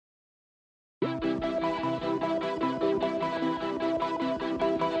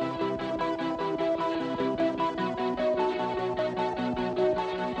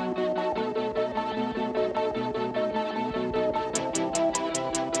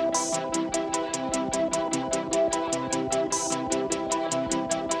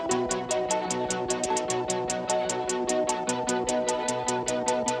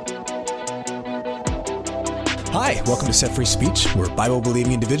Hi, welcome to Set Free Speech, where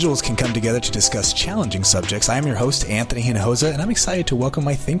Bible-believing individuals can come together to discuss challenging subjects. I am your host, Anthony Hinojosa, and I'm excited to welcome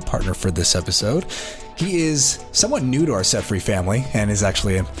my think partner for this episode. He is somewhat new to our Set Free family and is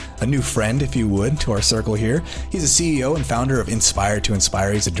actually a new friend, if you would, to our circle here. He's a CEO and founder of Inspire to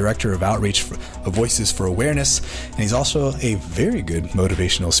Inspire. He's a director of outreach of Voices for Awareness, and he's also a very good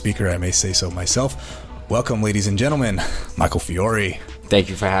motivational speaker, I may say so myself. Welcome, ladies and gentlemen, Michael Fiore. Thank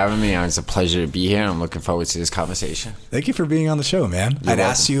you for having me. It's a pleasure to be here. I'm looking forward to this conversation. Thank you for being on the show, man. I'd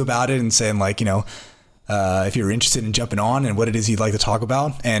asked you about it and saying, if you're interested in jumping on and what it is you'd like to talk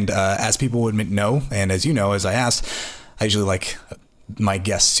about. And as people would know, and as you know, as I asked, I usually like my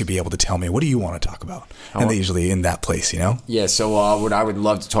guests to be able to tell me, what do you want to talk about? And they're usually in that place, you know? Yeah, so what I would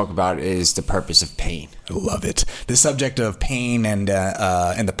love to talk about is the purpose of pain. I love it. The subject of pain and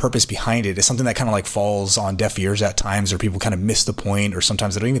the purpose behind it is something that kind of like falls on deaf ears at times, or people kind of miss the point, or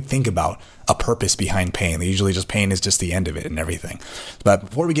sometimes they don't even think about a purpose behind pain. They usually just pain is just the end of it and everything. But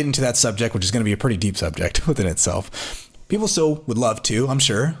before we get into that subject, which is going to be a pretty deep subject within itself, people still would love to, I'm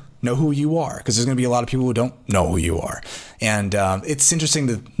sure, know who you are, because there's going to be a lot of people who don't know who you are. And it's interesting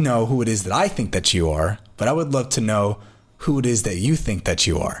to know who it is that I think that you are, but I would love to know who it is that you think that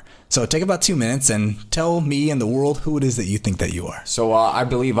you are. So take about 2 minutes and tell me and the world who it is that you think that you are. So I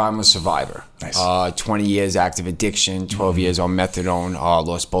believe I'm a survivor. Nice. 20 years active addiction, 12 years on methadone.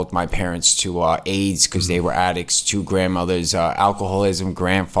 Lost both my parents to AIDS because they were addicts. 2 grandmothers, alcoholism,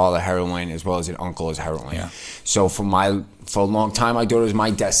 grandfather heroin, as well as an uncle is heroin. Yeah. So for a long time, I thought it was my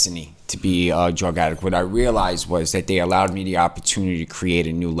destiny to be a drug addict. What I realized was that they allowed me the opportunity to create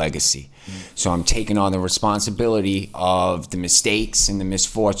a new legacy. So I'm taking on the responsibility of the mistakes and the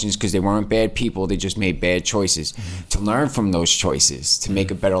misfortunes, because they weren't bad people, they just made bad choices, to learn from those choices, to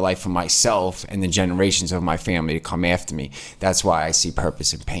make a better life for myself and the generations of my family to come after me. That's why I see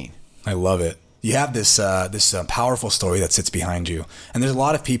purpose in pain. I love it. You have this powerful story that sits behind you. And there's a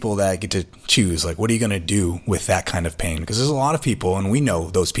lot of people that get to choose, like, what are you going to do with that kind of pain? Because there's a lot of people, and we know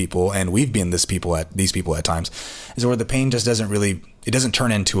those people, and we've been these people at times, is where the pain just it doesn't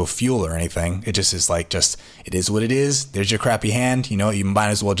turn into a fuel or anything. It just is it is what it is. There's your crappy hand. You know, you might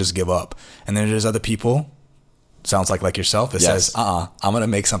as well just give up. And then there's other people, sounds like yourself, that says, I'm going to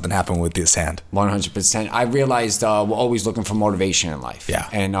make something happen with this hand. 100%. I realized we're always looking for motivation in life. Yeah.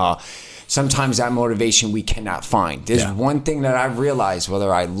 And sometimes that motivation we cannot find. There's one thing that I've realized,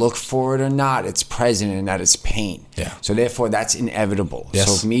 whether I look for it or not, it's present, and that is pain. Yeah. So therefore, that's inevitable.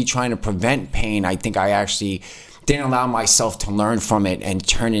 Yes. So me trying to prevent pain, I think I actually didn't allow myself to learn from it and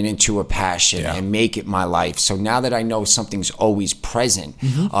turn it into a passion and make it my life. So now that I know something's always present,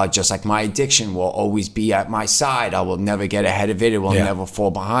 just like my addiction will always be at my side, I will never get ahead of it. It will never fall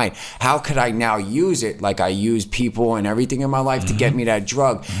behind. How could I now use it like I use people and everything in my life to get me that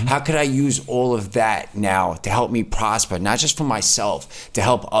drug? How could I use all of that now to help me prosper, not just for myself, to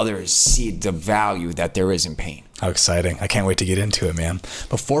help others see the value that there is in pain? How exciting. I can't wait to get into it, man.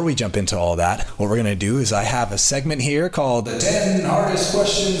 Before we jump into all that, what we're going to do is I have a segment here called the 10 Hardest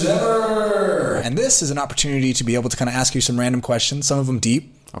Questions Ever. And this is an opportunity to be able to kind of ask you some random questions, some of them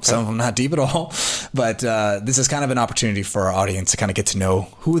deep, some of them not deep at all. But this is kind of an opportunity for our audience to kind of get to know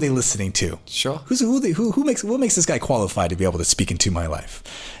who are they listening to. Sure. What makes this guy qualified to be able to speak into my life?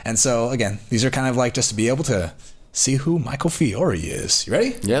 And so, again, these are kind of like just to be able to see who Michael Fiore is. You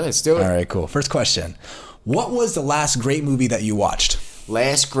ready? Yeah, let's do it. All right, cool. First question. What was the last great movie that you watched?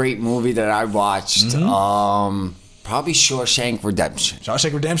 Last great movie that I watched, probably Shawshank Redemption.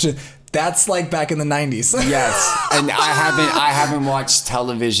 Shawshank Redemption. That's like back in the 90s. Yes, and I haven't watched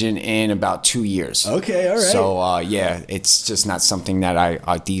television in about 2 years. Okay, all right. So it's just not something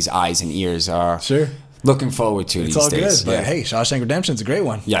that these eyes and ears are. Sure. Looking forward to it's these all days. Good, but hey, Shawshank Redemption's a great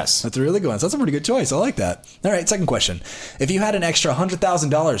one. Yes. That's a really good one. So that's a pretty good choice. I like that. All right, second question. If you had an extra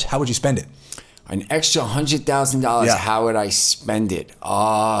 $100,000, how would you spend it? An extra $100,000, how would I spend it?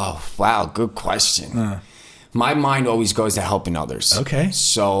 Oh, wow, good question. My mind always goes to helping others. Okay.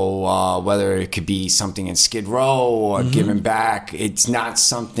 So whether it could be something in Skid Row or giving back, it's not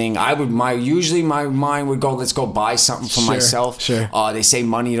something usually my mind would go, let's go buy something for myself. Sure. They say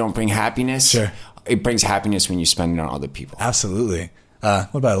money don't bring happiness. Sure. It brings happiness when you spend it on other people. Absolutely.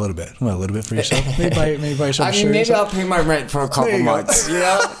 What about a little bit? What about a little bit for yourself? Maybe buy yourself a shirt. Maybe I'll pay my rent for a couple months. You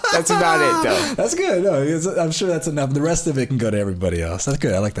know, that's about it, though. That's good. No, I'm sure that's enough. The rest of it can go to everybody else. That's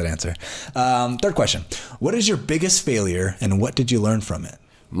good. I like that answer. Third question: what is your biggest failure, and what did you learn from it?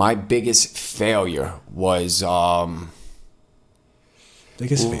 My biggest failure was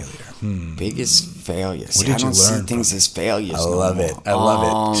biggest failure. Biggest failure. What did you learn? I don't see things as failures. I love it. I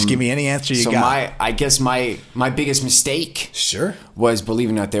love it. Just give me any answer you got. I guess my biggest mistake was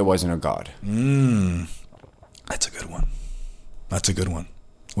believing that there wasn't a God. That's a good one. That's a good one.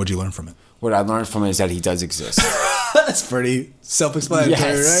 What'd you learn from it? What I learned from it is that he does exist. That's pretty self-explanatory,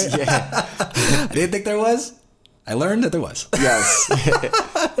 Yes, right? yeah. I didn't think there was. I learned that there was.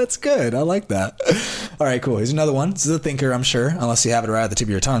 Yes. That's good. I like that. All right, cool. Here's another one. This is a thinker, I'm sure, unless you have it right at the tip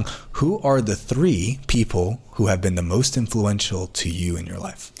of your tongue. Who are the 3 people who have been the most influential to you in your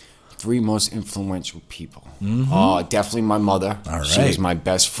life? 3 most influential people. Definitely my mother. All right. She was my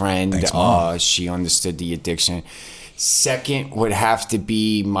best friend. Thanks, Mom. She understood the addiction. Second would have to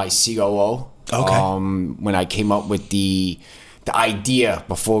be my COO. Okay. When I came up with the idea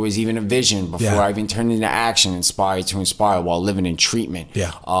before it was even a vision, before I even turned into action, inspired to inspire while living in treatment.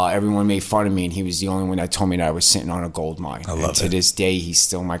 Yeah. Everyone made fun of me, and he was the only one that told me that I was sitting on a gold mine. I love and to it. this day, he's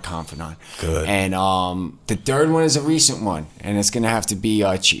still my confidant. Good. And the third one is a recent one, and it's going to have to be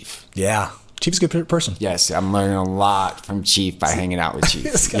Chief. Yeah. Chief's a good person. Yes, I'm learning a lot from Chief by hanging out with Chief.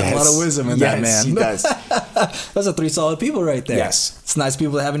 He's got a lot of wisdom in that man. He does. Those are 3 solid people right there. Yes. It's nice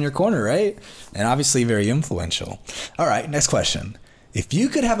people to have in your corner, right? And obviously very influential. All right, next question. If you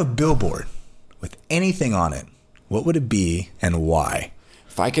could have a billboard with anything on it, what would it be and why?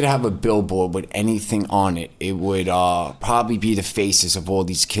 If I could have a billboard with anything on it, it would probably be the faces of all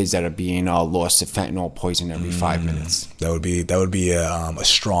these kids that are being lost to fentanyl poison every 5 minutes. That would be a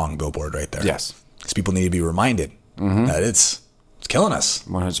strong billboard right there. Yes. Because people need to be reminded that it's killing us.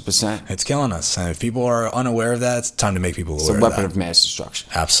 100%. It's killing us. And if people are unaware of that, it's time to make people aware It's a of weapon that. of mass destruction.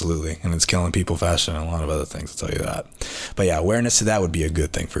 Absolutely. And it's killing people faster than a lot of other things, I'll tell you that. But yeah, awareness to that would be a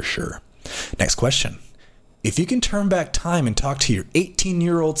good thing for sure. Next question. If you can turn back time and talk to your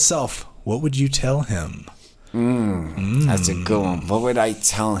 18-year-old self, what would you tell him? That's a good one. What would I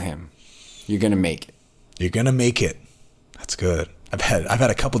tell him? You're going to make it. You're going to make it. That's good. I've had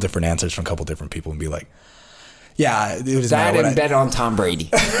a couple different answers from a couple different people and be like, yeah, it was That and bet on Tom Brady.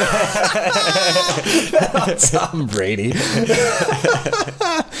 Tom Brady.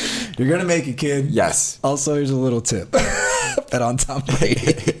 You're going to make it, kid. Yes. Also, here's a little tip. Bet on Tom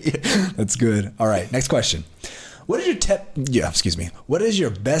Brady. That's good. All right, next question. What is your What is your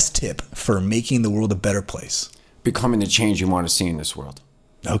best tip for making the world a better place? Becoming the change you want to see in this world.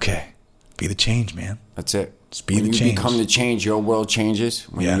 Okay. Be the change, man. That's it. Just be when the you change. become the change, your world changes.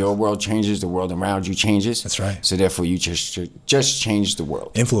 When your world changes, the world around you changes. That's right. So therefore, you just change the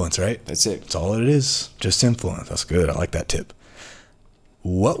world. Influence, right? That's it. That's all it is. Just influence. That's good. I like that tip.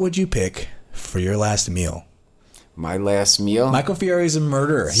 What would you pick for your last meal? My last meal. Michael Fiore is a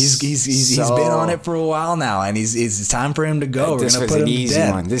murderer. He's been on it for a while now, and it's time for him to go. This We're was gonna put an him easy to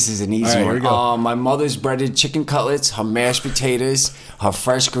death. one. This is an easy All right, here we one. go. My mother's breaded chicken cutlets, her mashed potatoes, her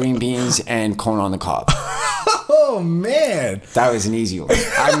fresh green beans, and corn on the cob. Oh man, That was an easy one.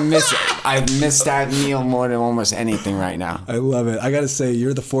 I miss that meal more than almost anything right now. I love it. I gotta say,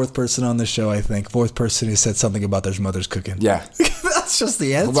 you're the 4th person on the show. I think 4th person who said something about their mother's cooking. Yeah. That's just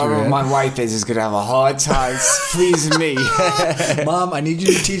the answer. Whoever man. my wife is gonna have a hard time pleasing me. Mom, I need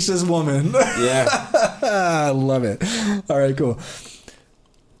you to teach this woman. Yeah. I love it. All right, cool.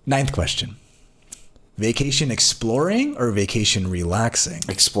 9th question. Vacation exploring or vacation relaxing?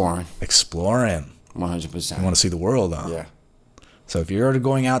 Exploring. Exploring. 100%. You want to see the world, huh? Yeah. So if you're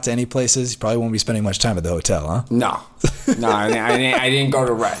going out to any places, you probably won't be spending much time at the hotel, huh? No, I didn't go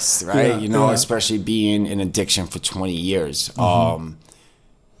to rest, right? Yeah, especially being in addiction for 20 years. I'm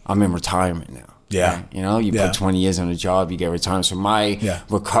in retirement now. Yeah. Right? You put 20 years on a job, you get retirement. So my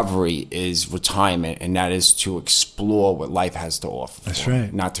recovery is retirement, and that is to explore what life has to offer. That's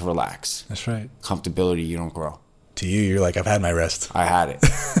right. Not to relax. That's right. Comfortability, you don't grow. To you, you're like, I've had my rest. I had it.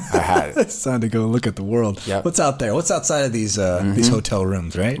 It's time to go look at the world. Yep. What's out there? What's outside of these hotel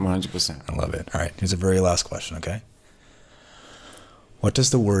rooms, right? 100%. I love it. All right, here's a very last question, okay? What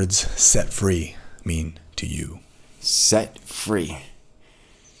does the words set free mean to you? Set free.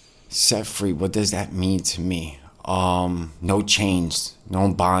 Set free. What does that mean to me? No chains, no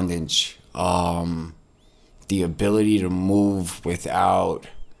bondage. The ability to move without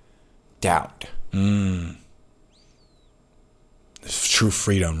doubt. True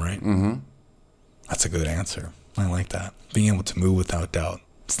freedom, right? Mm-hmm. That's a good answer. I like that. Being able to move without doubt.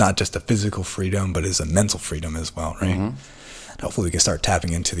 It's not just a physical freedom, but it's a mental freedom as well, right? Mm-hmm. Hopefully we can start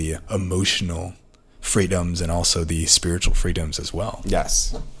tapping into the emotional freedoms and also the spiritual freedoms as well.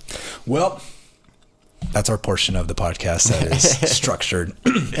 Yes. Well, that's our portion of the podcast that is structured.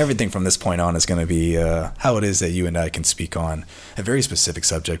 Everything from this point on is going to be how it is that you and I can speak on a very specific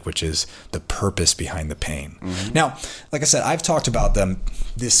subject, which is the purpose behind the pain. Mm-hmm. Now, like I said, I've talked about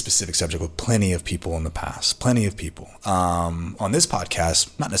this specific subject with plenty of people in the past, plenty of people. On this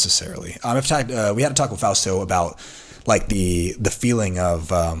podcast, not necessarily. We had a talk with Fausto about like the feeling of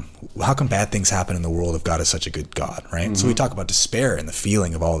how come bad things happen in the world if God is such a good God, right? So we talk about despair and the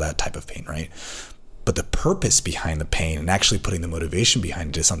feeling of all that type of pain, right? But the purpose behind the pain and actually putting the motivation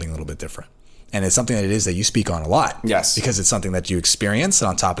behind it is something a little bit different. And it's something that you speak on a lot. Yes. Because it's something that you experience, and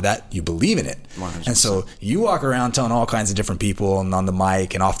on top of that, you believe in it. 100%. And so you walk around telling all kinds of different people, and on the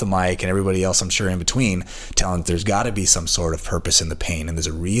mic and off the mic and everybody else, I'm sure, in between, telling there's got to be some sort of purpose in the pain, and there's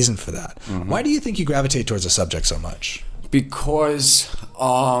a reason for that. Why do you think you gravitate towards the subject so much? Because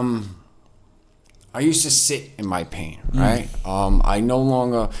I used to sit in my pain, right? I no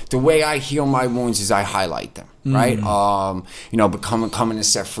longer, the way I heal my wounds is I highlight them, right? Coming to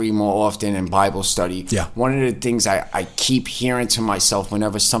set free more often in Bible study. Yeah. One of the things I keep hearing to myself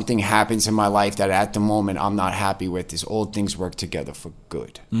whenever something happens in my life that at the moment I'm not happy with is all things work together for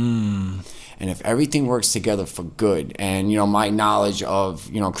good. And if everything works together for good, and my knowledge of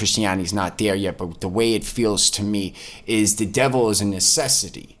Christianity is not there yet, but the way it feels to me is the devil is a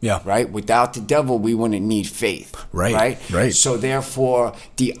necessity. Yeah. Right. Without the devil, we wouldn't need faith. Right. Right. So therefore,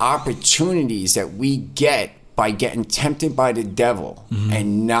 the opportunities that we get by getting tempted by the devil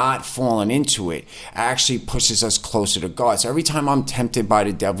and not falling into it actually pushes us closer to God. So every time I'm tempted by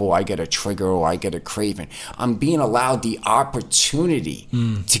the devil, I get a trigger or I get a craving. I'm being allowed the opportunity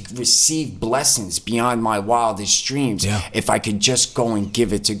to receive blessings beyond my wildest dreams if I could just go and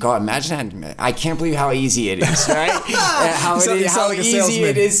give it to God. Imagine that. I can't believe how easy it is, right? How easy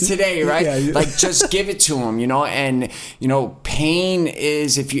it is today, right? Yeah. Like just give it to him, And pain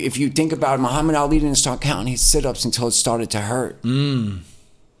is, if you think about it, Muhammad Ali didn't start counting his sit-ups until it started to hurt. You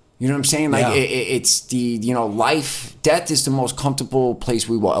know what I'm saying? Like it's the life, death is the most comfortable place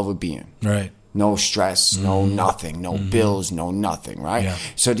we will ever be in. Right. No stress, no nothing, no bills, no nothing, right? Yeah.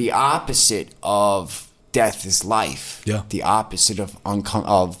 So the opposite of death is life. Yeah. The opposite of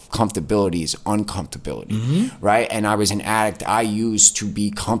comfortability is uncomfortability, right? And I was an addict. I used to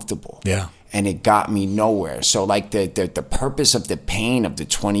be comfortable. Yeah. And it got me nowhere. So like the purpose of the pain of the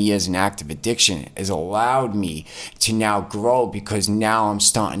 20 years in active addiction has allowed me to now grow, because now I'm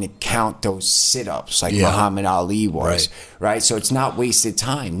starting to count those sit-ups like Muhammad Ali was, right? So it's not wasted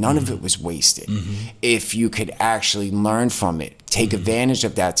time. None of it was wasted. If you could actually learn from it, take advantage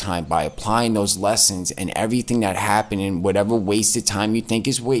of that time by applying those lessons and everything that happened in whatever wasted time you think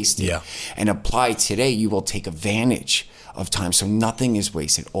is wasted and apply today, you will take advantage of time. So nothing is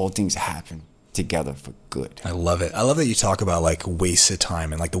wasted. All things happen together for good. I love it. I love that you talk about like wasted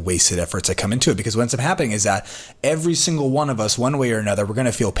time and like the wasted efforts that come into it, because what ends up happening is that every single one of us, one way or another, we're going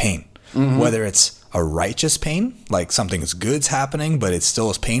to feel pain, whether it's a righteous pain, like something good's happening, but it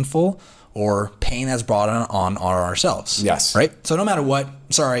still is painful, or pain that's brought on ourselves. Yes. Right? So no matter what,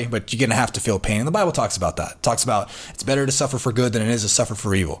 sorry, but you're going to have to feel pain. And the Bible talks about that. It talks about it's better to suffer for good than it is to suffer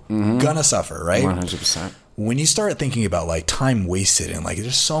for evil. Gonna suffer, right? 100%. When you start thinking about like time wasted, and like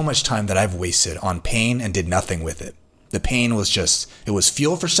there's so much time that I've wasted on pain and did nothing with it. The pain was it was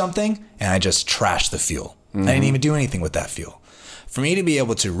fuel for something, and I just trashed the fuel. I didn't even do anything with that fuel. For me to be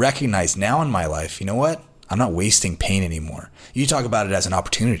able to recognize now in my life, you know what? I'm not wasting pain anymore. You talk about it as an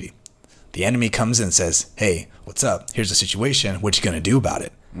opportunity. The enemy comes in and says, hey, what's up? Here's the situation. What you going to do about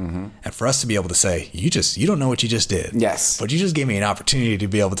it? And for us to be able to say, you don't know what you just did. Yes. But you just gave me an opportunity to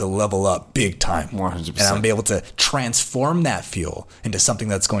be able to level up big time. 100%. And I'm going to be able to transform that fuel into something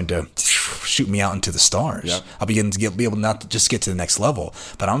that's going to shoot me out into the stars. Yep. I'll be able not to just get to the next level,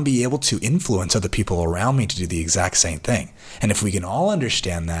 but I'm going to be able to influence other people around me to do the exact same thing. And if we can all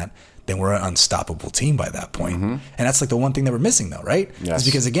understand that, then we're an unstoppable team by that point. And that's like the one thing that we're missing though, right? Yes. Is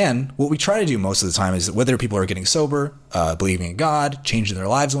because again, what we try to do most of the time is whether people are getting sober, believing in God, changing their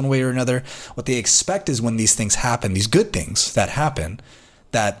lives one way or another, what they expect is when these things happen, these good things that happen,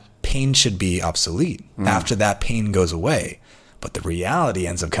 that pain should be obsolete. After that pain goes away. But the reality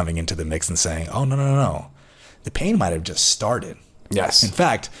ends up coming into the mix and saying, oh, no. The pain might have just started. Yes. In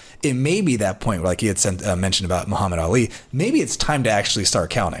fact, it may be that point, like you had mentioned about Muhammad Ali, maybe it's time to actually start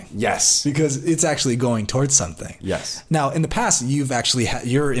counting. Yes. Because it's actually going towards something. Yes. Now, in the past,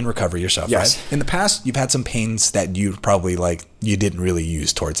 you're in recovery yourself, yes. right? In the past, you've had some pains that you probably you didn't really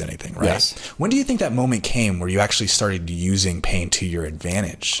use towards anything, right? Yes. When do you think that moment came where you actually started using pain to your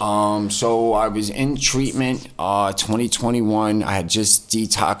advantage? So I was in treatment, 2021. I had just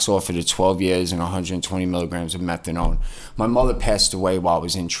detoxed off of the 12 years and 120 milligrams of methadone. My mother passed away while I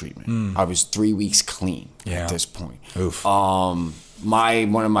was in treatment. I was 3 weeks clean at this point. Oof. One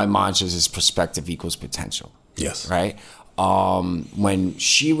of my mantras is perspective equals potential. Yes. Right? When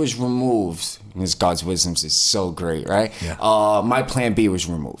she was removed, because God's wisdom is so great, right? Yeah. My plan B was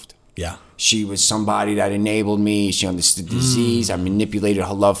removed. Yeah. She was somebody that enabled me. She understood disease. I manipulated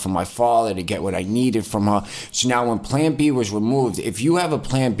her love for my father to get what I needed from her. So now when plan B was removed, if you have a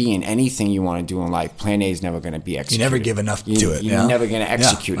plan B in anything you want to do in life, plan A is never going to be executed. You never give enough to it. You're never going to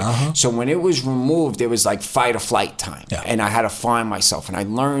execute it. So when it was removed, it was like fight or flight time. Yeah. And I had to find myself. And I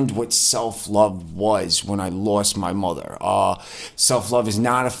learned what self-love was when I lost my mother. Self-love is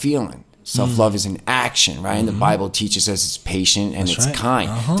not a feeling. Self-love is an action, right? And the Bible teaches us it's patient and it's kind.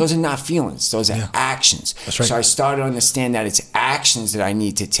 Those are not feelings. Those are actions. That's right. So I started to understand that it's actions that I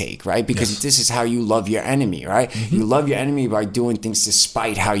need to take, right? Because this is how you love your enemy, right? You love your enemy by doing things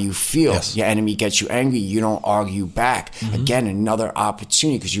despite how you feel. Your enemy gets you angry. You don't argue back. Again, another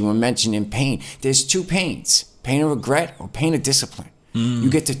opportunity, because you were mentioning pain. There's two pains: pain of regret or pain of discipline. You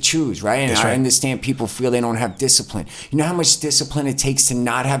get to choose, right? And I understand people feel they don't have discipline. You know how much discipline it takes to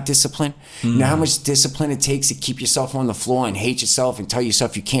not have discipline? You know how much discipline it takes to keep yourself on the floor and hate yourself and tell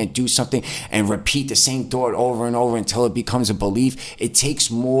yourself you can't do something and repeat the same thought over and over until it becomes a belief? It takes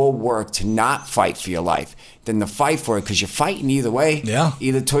more work to not fight for your life than to fight for it, because you're fighting either way.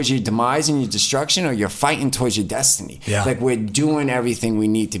 Either towards your demise and your destruction, or you're fighting towards your destiny. Like, we're doing everything we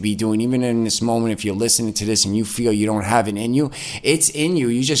need to be doing. Even in this moment, if you're listening to this and you feel you don't have it in you, it's in you.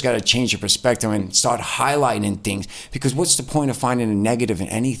 You just got to change your perspective and start highlighting things, because what's the point of finding a negative in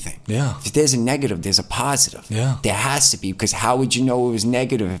anything? If there's a negative, there's a positive. There has to be, because how would you know it was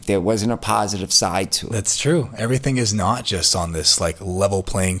negative if there wasn't a positive side to it? That's true. Everything is not just on this like level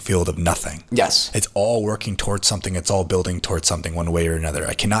playing field of nothing. It's all working towards something. It's all building towards something one way or another.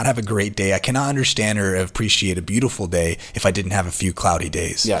 I cannot have a great day. I cannot understand or appreciate a beautiful day if I didn't have a few cloudy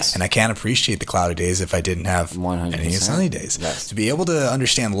days. And I can't appreciate the cloudy days if I didn't have 100%. any sunny days. To be able to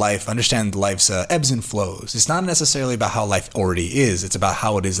understand life's ebbs and flows. It's not necessarily about how life already is. It's about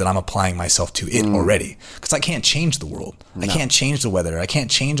how it is that I'm applying myself to it already. Because I can't change the world. I can't change the weather. I can't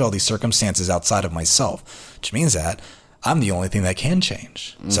change all these circumstances outside of myself, which means that I'm the only thing that can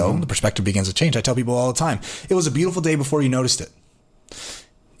change. So the perspective begins to change. I tell people all the time, it was a beautiful day before you noticed it.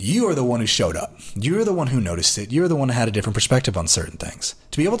 You are the one who showed up. You're the one who noticed it. You're the one who had a different perspective on certain things.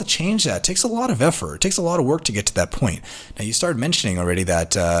 To be able to change that takes a lot of effort. It takes a lot of work to get to that point. Now, you started mentioning already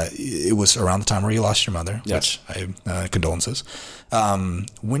that it was around the time where you lost your mother, which condolences.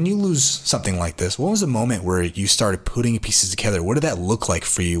 When you lose something like this, what was the moment where you started putting pieces together? What did that look like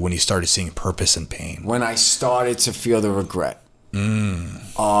for you when you started seeing purpose and pain? When I started to feel the regret.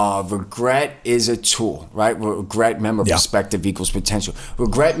 Regret is a tool, right? Regret, remember, perspective equals potential.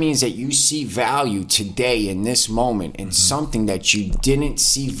 Regret means that you see value today in this moment in something that you didn't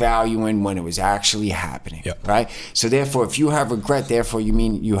see value in when it was actually happening, right? So therefore, if you have regret, therefore you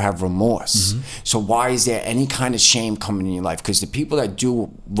mean you have remorse. So why is there any kind of shame coming in your life? Because the people that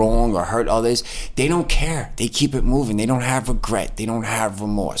do wrong or hurt others, they don't care. They keep it moving. They don't have regret. They don't have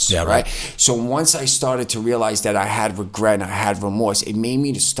remorse, right? So once I started to realize that I had regret and I had remorse, it made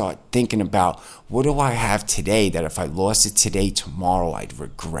me to start thinking about, what do I have today that if I lost it today, tomorrow I'd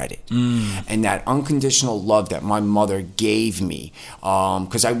regret it? And that unconditional love that my mother gave me,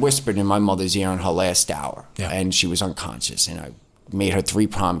 because I whispered in my mother's ear in her last hour, and she was unconscious, and I made her 3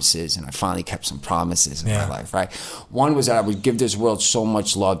 promises, and I finally kept some promises in my life, right? One was that I would give this world so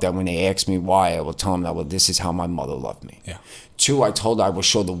much love that when they ask me why, I will tell them that, well, this is how my mother loved me. 2, I told her I will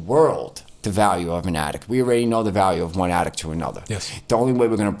show the world the value of an addict. We already know the value of one addict to another. The only way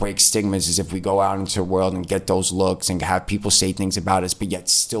we're going to break stigmas is if we go out into the world and get those looks and have people say things about us, but yet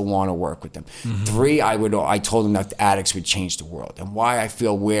still want to work with them. 3, I told them that the addicts would change the world, and why I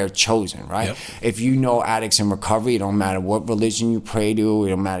feel we're chosen, right? If you know addicts in recovery, it don't matter what religion you pray to, it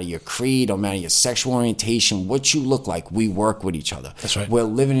don't matter your creed, it don't matter your sexual orientation, what you look like, we work with each other. We're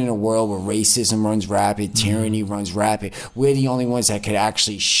living in a world where racism runs rapid, tyranny runs rapid. We're the only ones that could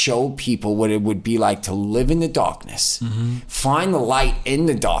actually show people what it would be like to live in the darkness, find the light in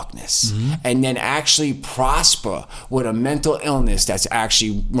the darkness, and then actually prosper with a mental illness that's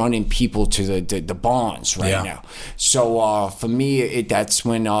actually running people to the bonds now. So for me, that's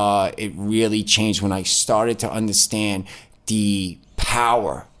when it really changed, when I started to understand the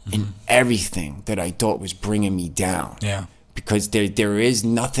power in everything that I thought was bringing me down. Because there is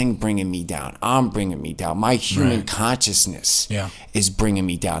nothing bringing me down. I'm bringing me down. My human consciousness is bringing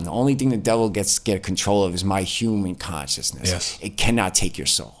me down. The only thing the devil get control of is my human consciousness. It cannot take your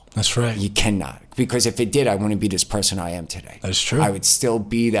soul. That's right. You cannot. Because if it did, I wouldn't be this person I am today. That's true. I would still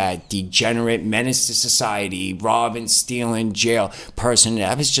be that degenerate, menace to society, robbing, stealing, jail person.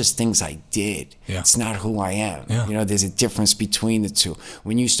 That was just things I did. It's not who I am. You know, there's a difference between the two.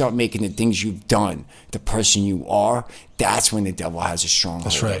 When you start making the things you've done the person you are, that's when the devil has a strong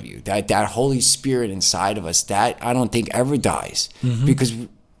hold of you. That Holy Spirit inside of us, that I don't think ever dies. Because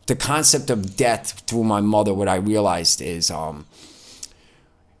the concept of death through my mother, what I realized is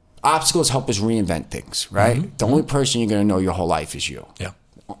obstacles help us reinvent things, right? Mm-hmm. The only person you're going to know your whole life is you. Yeah.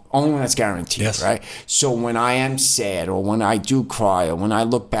 Only one that's guaranteed, Yes. right? So when I am sad, or when I do cry, or when I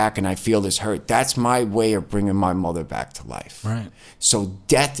look back and I feel this hurt, that's my way of bringing my mother back to life. Right. So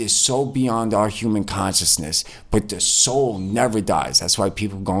death is so beyond our human consciousness, but the soul never dies. That's why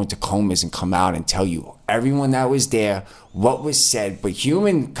people go into comas and come out and tell you everyone that was there, what was said, but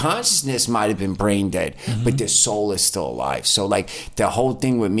human consciousness might have been brain dead, but the soul is still alive. So like the whole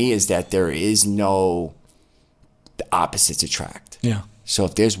thing with me is that there is no, the opposites attract. Yeah. So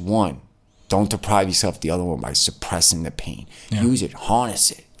if there's one, don't deprive yourself of the other one by suppressing the pain. Yeah. Use it,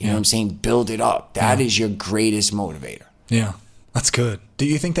 harness it. You know what I'm saying? Build it up. That is your greatest motivator. Yeah. That's good. Do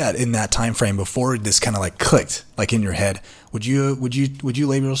you think that in that time frame before this kind of like clicked, like in your head, would you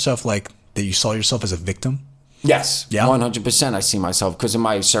label yourself like that you saw yourself as a victim? Yes, Yeah. 100% I see myself because of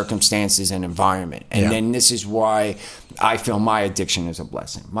my circumstances and environment. And then this is why I feel my addiction is a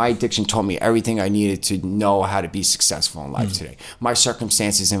blessing. My addiction taught me everything I needed to know how to be successful in life today. My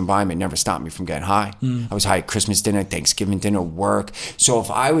circumstances and environment never stopped me from getting high. I was high at Christmas dinner, Thanksgiving dinner, work. So if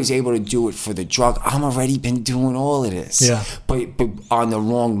I was able to do it for the drug, I'm already been doing all of this. Yeah. But on the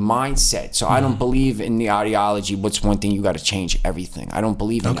wrong mindset. So I don't believe in the ideology, what's one thing you got to change everything. I don't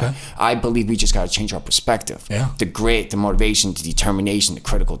believe in that. I believe we just got to change our perspective. Yeah. The grit, the motivation, the determination, the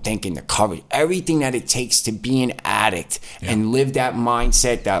critical thinking, the courage, everything that it takes to be an addict and live that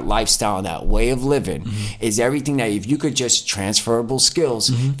mindset, that lifestyle, that way of living is everything that if you could just transferable skills,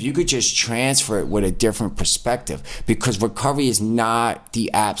 if you could just transfer it with a different perspective, because recovery is not the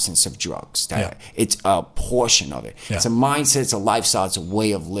absence of drugs. It's a portion of it. It's a mindset, it's a lifestyle, it's a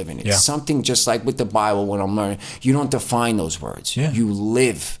way of living. It's something just like with the Bible when I'm learning, you don't define those words. You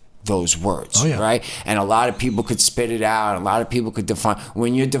live those words, right? And a lot of people could spit it out. A lot of people could define.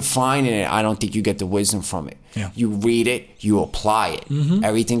 When you're defining it, I don't think you get the wisdom from it. You read it, you apply it.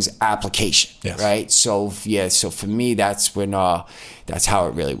 Everything's application, right? So so for me, that's when that's how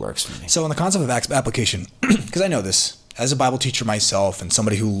it really works for me. So in the concept of application, because I know this as a Bible teacher myself and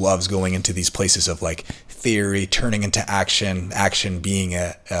somebody who loves going into these places of like theory, turning into action being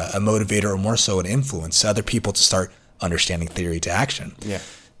a motivator or more so an influence to other people to start understanding theory to action.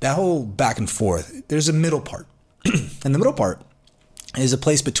 That whole back and forth, there's a middle part. And the middle part is a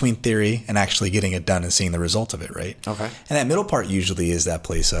place between theory and actually getting it done and seeing the result of it, right? Okay. And that middle part usually is that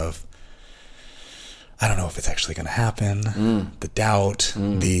place of, I don't know if it's actually going to happen, the doubt,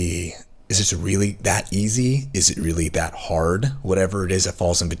 is it really that easy? Is it really that hard? Whatever it is that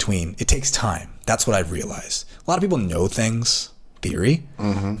falls in between. It takes time. That's what I've realized. A lot of people know things, theory,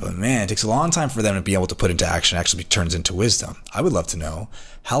 but man, it takes a long time for them to be able to put into action, actually turns into wisdom. I would love to know,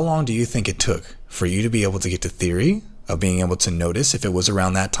 how long do you think it took for you to be able to get to theory of being able to notice if it was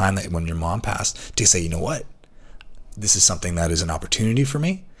around that time that when your mom passed to say, you know what, this is something that is an opportunity for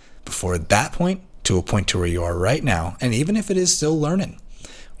me before that point to a point to where you are right now. And even if it is still learning,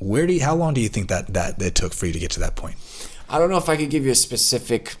 how long do you think that it took for you to get to that point? I don't know if I could give you a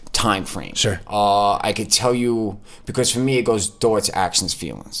specific time frame. Sure. I could tell you, because for me it goes thoughts, actions,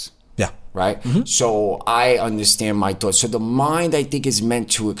 feelings. Yeah. Right? So I understand my thoughts. So the mind, I think, is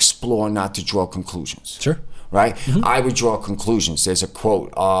meant to explore, not to draw conclusions. Sure. Right? I would draw conclusions. There's a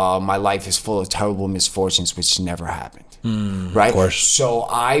quote, my life is full of terrible misfortunes which never happened. Right? Of course. So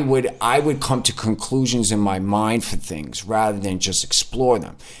I would come to conclusions in my mind for things rather than just explore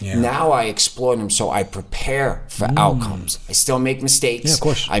them. Now I explore them, so I prepare for outcomes. I still make mistakes. Yeah, of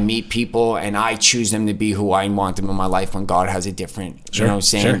course. I meet people and I choose them to be who I want them in my life when God has a different, you know what I'm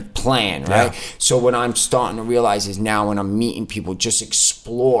saying, plan, right? So what I'm starting to realize is now when I'm meeting people, just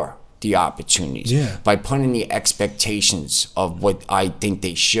explore the opportunities. By putting the expectations of what I think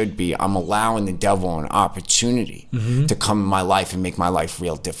they should be, I'm allowing the devil an opportunity to come in my life and make my life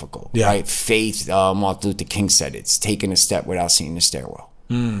real difficult. Right? Faith, Martin Luther King said, it's taking a step without seeing the stairwell.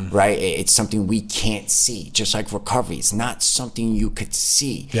 Right? It's something we can't see. Just like recovery, it's not something you could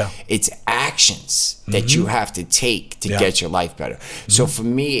see. It's actions that you have to take to get your life better. So for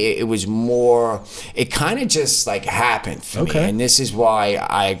me, it was more, it kind of just like happened for me. And this is why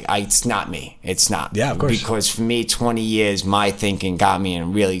it's not me. It's not. Yeah, of course. Because for me, 20 years, my thinking got me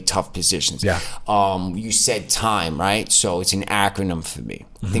in really tough positions. You said time, right? So it's an acronym for me.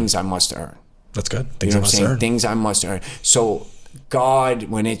 Things I must earn. That's good. Things I must earn. Things I must earn. So God,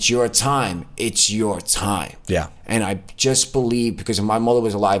 when it's your time, it's your time. And I just believe, because if my mother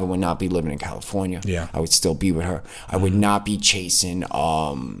was alive, I would not be living in California. I would still be with her. I would not be chasing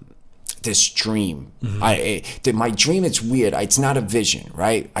this dream. My dream, it's weird. It's not a vision,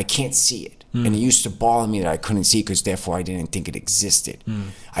 right? I can't see it. And it used to bother me that I couldn't see because therefore I didn't think it existed.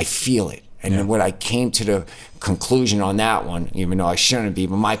 I feel it. And then what I came to the conclusion on that one, even though I shouldn't be,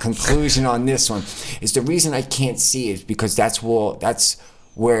 but my conclusion on this one is the reason I can't see it is because that's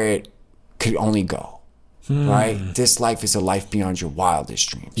where it could only go. Right? This life is a life beyond your wildest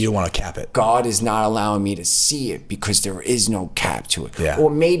dreams. You don't want to cap it. God is not allowing me to see it because there is no cap to it. Yeah. Or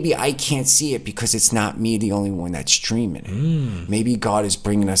maybe I can't see it because it's not me the only one that's dreaming it. Maybe God is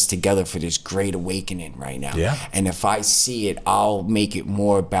bringing us together for this great awakening right now. Yeah. And if I see it, I'll make it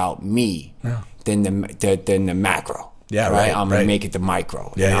more about me than the macro. Yeah, right. I'm gonna right. make it the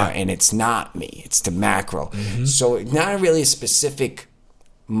micro. Yeah. And it's not me. It's the macro. So not really a specific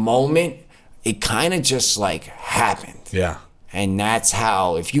moment. It kind of just like happened. Yeah. And that's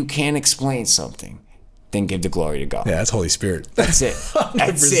how, if you can't explain something, then give the glory to God. Yeah, that's Holy Spirit. That's it.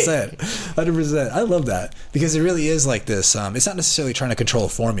 100%. 100%. I love that because it really is like this. It's not necessarily trying to control a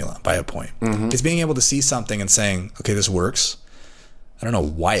formula by a point. It's being able to see something and saying, okay, this works. I don't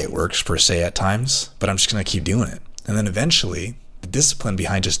know why it works per se at times, but I'm just going to keep doing it. And then eventually, the discipline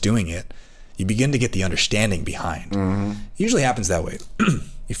behind just doing it, you begin to get the understanding behind. It usually happens that way.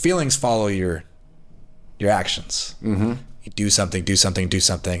 Your feelings follow your actions. You do something, and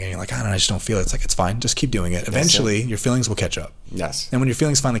you're like, I don't know, I just don't feel it. It's like, it's fine. Just keep doing it. Eventually, your feelings will catch up. Yes. And when your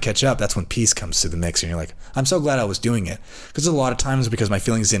feelings finally catch up, that's when peace comes to the mix. And you're like, I'm so glad I was doing it. Because there's a lot of times because my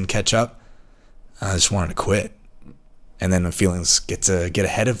feelings didn't catch up, I just wanted to quit. And then the feelings get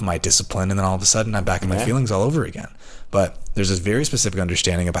ahead of my discipline, and then all of a sudden I'm back in my feelings all over again. But there's this very specific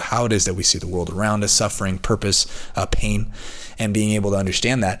understanding about how it is that we see the world around us, suffering, purpose, pain, and being able to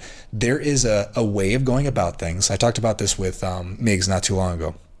understand that there is a way of going about things. I talked about this with Migs not too long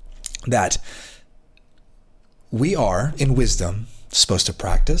ago, that we are, in wisdom, supposed to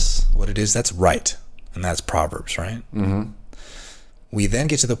practice what it is that's right, and that's Proverbs, right? We then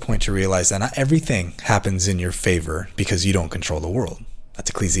get to the point to realize that not everything happens in your favor because you don't control the world. That's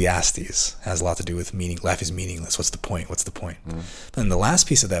Ecclesiastes. It has a lot to do with meaning. Life is meaningless. What's the point? What's the point? But then the last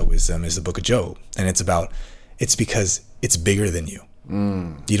piece of that wisdom is the book of Job. And it's because it's bigger than you.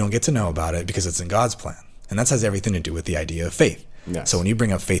 You don't get to know about it because it's in God's plan. And that has everything to do with the idea of faith. Yes. So when you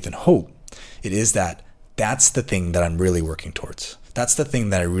bring up faith and hope, it is that's the thing that I'm really working towards. That's the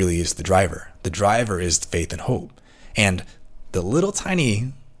thing that really is the driver. The driver is faith and hope. And the little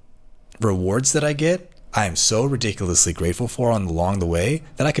tiny rewards that I get, I am so ridiculously grateful for along the way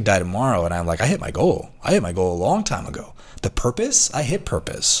that I could die tomorrow and I'm like, I hit my goal. I hit my goal a long time ago. The purpose, I hit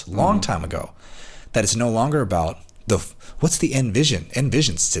purpose a long time ago. That it's no longer about what's the end vision? End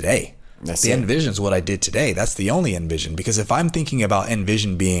vision's today. End vision's what I did today. That's the only end vision. Because if I'm thinking about end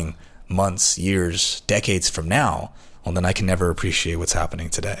vision being months, years, decades from now, well, then I can never appreciate what's happening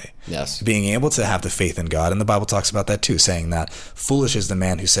today. Yes. Being able to have the faith in God, and the Bible talks about that too, saying that foolish is the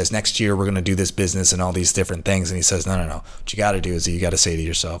man who says, next year we're going to do this business and all these different things. And he says, no. What you got to do is you got to say to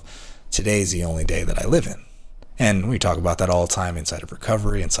yourself, today is the only day that I live in. And we talk about that all the time inside of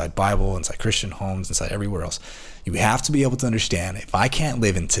recovery, inside Bible, inside Christian homes, inside everywhere else. You have to be able to understand, if I can't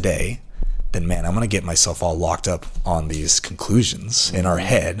live in today, then man, I'm going to get myself all locked up on these conclusions in our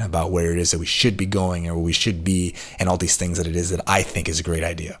head about where it is that we should be going or where we should be and all these things that it is that I think is a great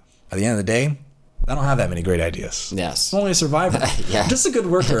idea. At the end of the day, I don't have that many great ideas. Yes. I'm only a survivor. Yeah. Just a good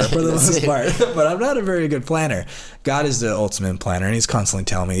worker for the most part. But I'm not a very good planner. God is the ultimate planner, and he's constantly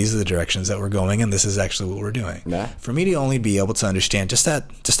telling me these are the directions that we're going, and this is actually what we're doing. Yeah. For me to only be able to understand just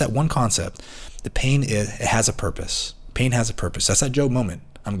that one concept, the pain, it has a purpose. Pain has a purpose. That's that Job moment.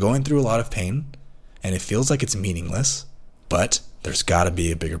 I'm going through a lot of pain, and it feels like it's meaningless, but there's got to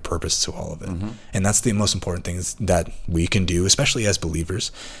be a bigger purpose to all of it. And that's the most important things that we can do, especially as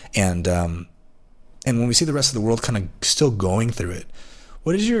believers. And when we see the rest of the world kind of still going through it,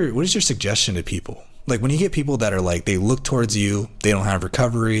 what is your suggestion to people? Like when you get people that are like, they look towards you, they don't have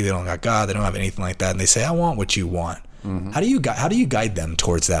recovery, they don't got God, they don't have anything like that, and they say, I want what you want. How do you guide them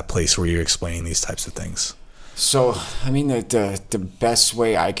towards that place where you're explaining these types of things? So, I mean, the best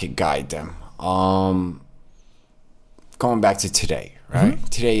way I could guide them, going back to today, right?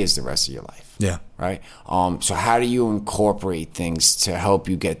 Today is the rest of your life. Yeah. Right? So how do you incorporate things to help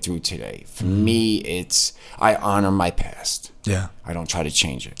you get through today? For me, it's I honor my past. Yeah. I don't try to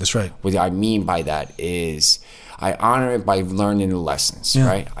change it. That's right. What I mean by that is I honor it by learning the lessons,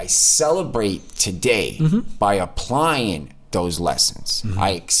 right? I celebrate today by applying those lessons.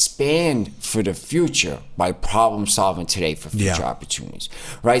 I expand for the future by problem solving today for future opportunities,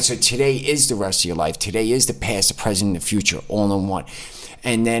 right? So today is the rest of your life. Today is the past, the present, and the future all in one.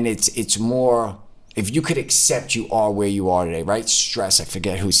 And then it's more if you could accept you are where you are today, right? Stress, I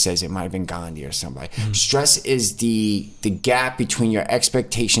forget who says it, might have been Gandhi or somebody. Stress is the gap between your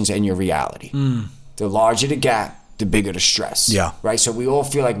expectations and your reality. The larger the gap, the bigger the stress. Yeah. Right? So we all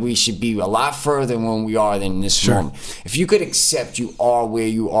feel like we should be a lot further than we are than this moment. If you could accept you are where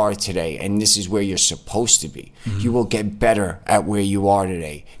you are today and this is where you're supposed to be, you will get better at where you are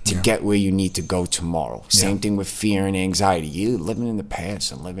today to get where you need to go tomorrow. Same thing with fear and anxiety. You're living in the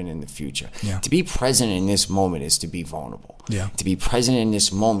past and living in the future. To be present in this moment is to be vulnerable. To be present in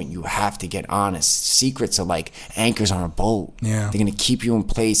this moment, you have to get honest. Secrets are like anchors on a boat. They're going to keep you in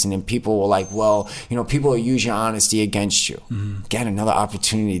place. And then people will like, well, you know, people will use your honesty against you. Again, another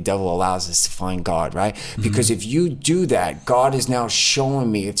opportunity the devil allows us to find God, right? Because if you do that, God is now showing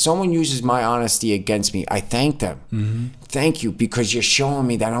me. If someone uses my honesty against me, I thank them. Thank you, because you're showing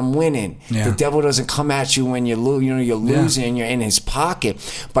me that I'm winning. The devil doesn't come at you when you're losing. You're in his pocket.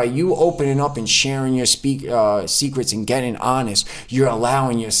 By you opening up and sharing your secrets and getting honest, you're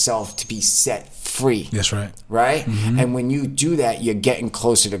allowing yourself to be set free. That's right. Right? And when you do that, you're getting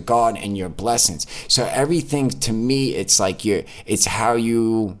closer to God and your blessings. So everything, to me, it's like it's how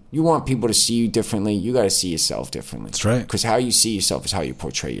you want people to see you differently. You got to see yourself differently. That's right. Because how you see yourself is how you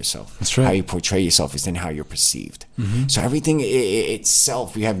portray yourself. That's right. How you portray yourself is then how you're perceived. So everything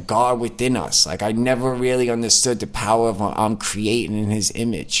itself, we have God within us. Like, I never really understood the power of I'm creating in his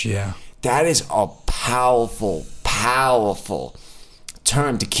image. That is a powerful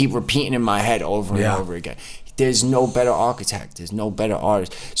term to keep repeating in my head over and over again. There's no better architect. There's no better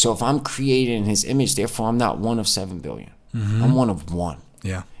artist. So if I'm created in his image, therefore I'm not one of 7 billion. I'm one of one.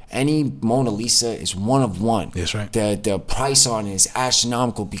 Any Mona Lisa is one of one. That's right. The price on it is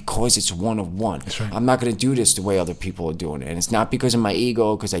astronomical because it's one of one. That's right. I'm not going to do this the way other people are doing it. And it's not because of my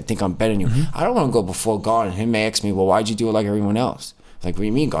ego, because I think I'm better than you. I don't want to go before God and him may ask me, well, why'd you do it like everyone else? Like, what do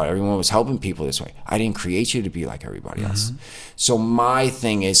you mean, God? Everyone was helping people this way. I didn't create you to be like everybody else. So my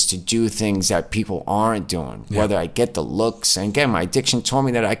thing is to do things that people aren't doing, whether I get the looks. And again, my addiction taught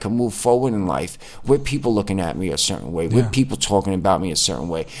me that I can move forward in life with people looking at me a certain way, with people talking about me a certain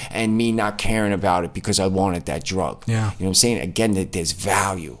way, and me not caring about it because I wanted that drug. You know what I'm saying? Again, that there's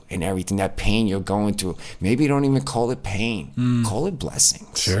value in everything. That pain you're going through, maybe you don't even call it pain. Call it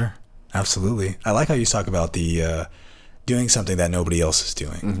blessings. Sure. Absolutely. I like how you talk about the doing something that nobody else is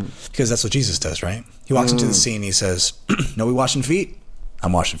doing, because that's what Jesus does, right? He walks into the scene and he says, nobody washing feet?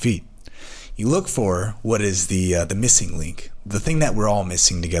 I'm washing feet. You look for what is the missing link, the thing that we're all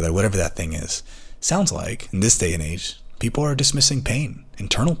missing together, whatever that thing is. Sounds like in this day and age, people are dismissing pain,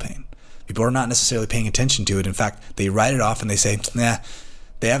 internal pain. People are not necessarily paying attention to it. In fact, they write it off and they say, nah,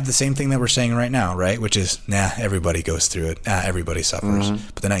 they have the same thing that we're saying right now, right? Which is, nah, everybody goes through it. Everybody suffers,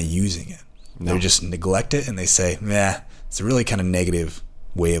 but they're not using it. They just neglect it and they say, nah, it's a really kind of negative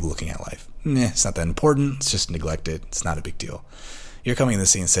way of looking at life. It's not that important. It's just neglected. It's not a big deal. You're coming in the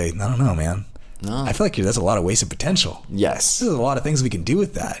scene and say, I don't know, man. I feel like that's a lot of wasted potential. Yes. There's a lot of things we can do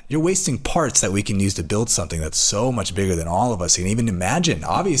with that. You're wasting parts that we can use to build something that's so much bigger than all of us can even imagine.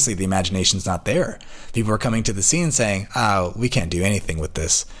 Obviously, the imagination's not there. People are coming to the scene and saying, oh, we can't do anything with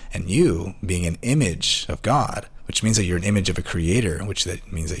this. And you, being an image of God, which means that you're an image of a creator, which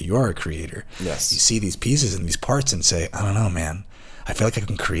that means that you're a creator. Yes. You see these pieces and these parts and say, I don't know, man. I feel like I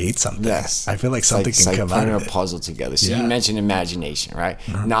can create something. Yes. I feel like something can come out of it. It's like putting a puzzle together. So you mentioned imagination, right?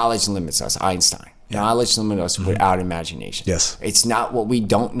 Knowledge limits us. Einstein. Knowledge limits us without imagination. Yes. It's not what we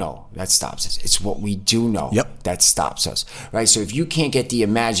don't know that stops us. It's what we do know that stops us, right? So if you can't get the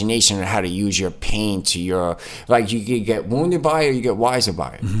imagination on how to use your pain to your, like, you can get wounded by it or you get wiser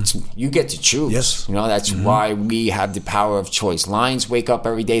by it. You get to choose. Yes. You know, that's why we have the power of choice. Lions wake up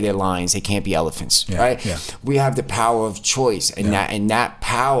every day, they're lions. They can't be elephants, right? We have the power of choice, and that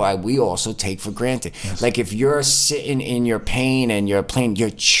power we also take for granted. Like, if you're sitting in your pain and you're playing, you're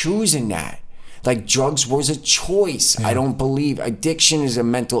choosing that. Like, drugs was a choice. I don't believe addiction is a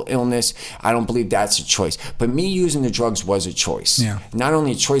mental illness. I don't believe that's a choice. But me using the drugs was a choice. Not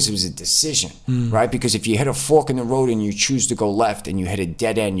only a choice, it was a decision, right? Because if you hit a fork in the road and you choose to go left and you hit a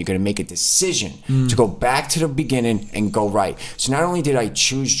dead end, you're going to make a decision to go back to the beginning and go right. So not only did I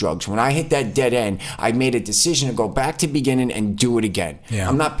choose drugs, when I hit that dead end, I made a decision to go back to the beginning and do it again.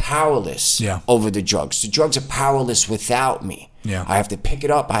 I'm not powerless over the drugs. The drugs are powerless without me. Yeah. I have to pick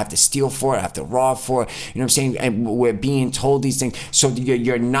it up. I have to steal for it. I have to rob for it. You know what I'm saying? And we're being told these things. So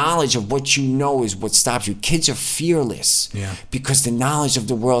your knowledge of what you know is what stops you. Kids are fearless because the knowledge of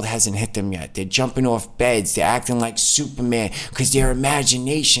the world hasn't hit them yet. They're jumping off beds. They're acting like Superman because their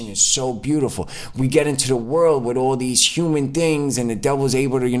imagination is so beautiful. We get into the world with all these human things, and the devil's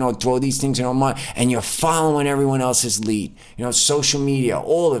able to, throw these things in our mind, and you're following everyone else's lead. Social media,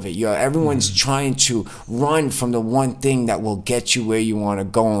 all of it. Everyone's trying to run from the one thing that will get you where you want to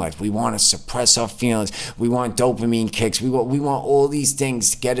go in life. We want to suppress our feelings. We want dopamine kicks. We want all these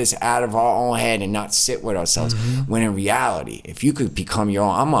things to get us out of our own head and not sit with ourselves. When in reality, if you could become your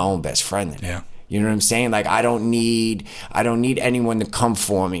own, I'm my own best friend. Yeah. You know what I'm saying? Like, I don't need anyone to come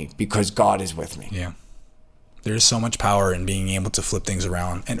for me because God is with me. Yeah. There's so much power in being able to flip things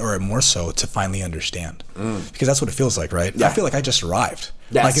around, or more so to finally understand, because that's what it feels like, right? Yeah. I feel like I just arrived.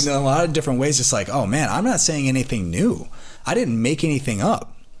 Yes. Like in a lot of different ways. It's like, oh man, I'm not saying anything new. I didn't make anything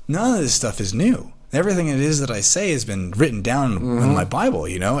up. None of this stuff is new. Everything it is that I say has been written down in my Bible.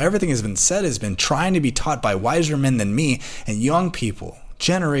 Everything has been said, has been trying to be taught by wiser men than me, and young people,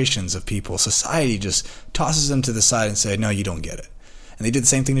 generations of people. Society just tosses them to the side and say, no, you don't get it. And they did the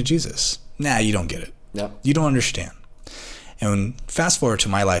same thing to Jesus. Nah, you don't get it. Yep. You don't understand. And fast forward to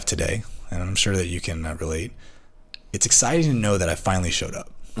my life today, and I'm sure that you can relate. It's exciting to know that I finally showed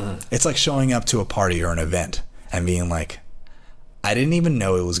up. It's like showing up to a party or an event and being like, I didn't even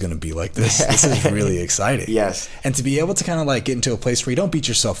know it was going to be like this. This is really exciting. Yes. And to be able to kind of like get into a place where you don't beat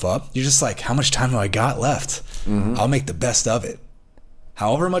yourself up. You're just like, how much time do I got left? I'll make the best of it.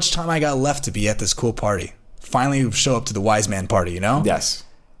 However much time I got left to be at this cool party. Finally show up to the wise man party, Yes.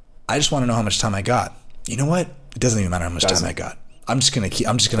 I just want to know how much time I got. You know what? It doesn't even matter how much time I got. I'm just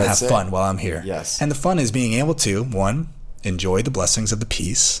gonna have fun while I'm here. Yes. And the fun is being able to, one, enjoy the blessings of the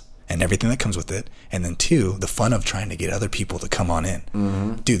peace and everything that comes with it, and then two, the fun of trying to get other people to come on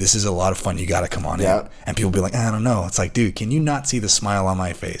in. Dude, this is a lot of fun. You got to come on in. And people be like, I don't know. It's like, dude, can you not see the smile on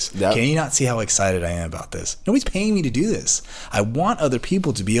my face? Can you not see how excited I am about this? Nobody's paying me to do this. I want other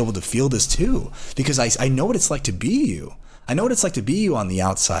people to be able to feel this too, because I know what it's like to be you. I know what it's like to be you on the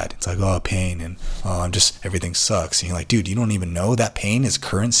outside. It's like, oh, pain, and everything sucks. And you're like, dude, you don't even know that pain is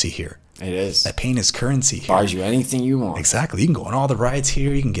currency here. It is. That pain is currency here. Buys you anything you want. Exactly. You can go on all the rides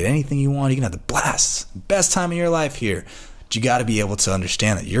here. You can get anything you want. You can have the blast. Best time of your life here. But you got to be able to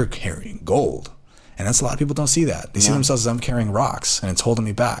understand that you're carrying gold. And that's a lot of people don't see that. They see themselves as, I'm carrying rocks and it's holding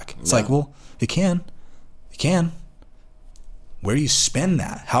me back. It's like, well, you can. You can. Where you spend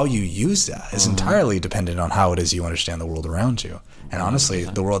that, how you use that is entirely dependent on how it is you understand the world around you. And honestly,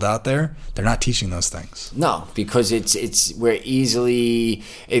 the world out there, they're not teaching those things. No, because we're easily,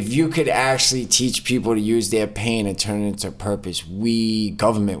 if you could actually teach people to use their pain and turn it into purpose,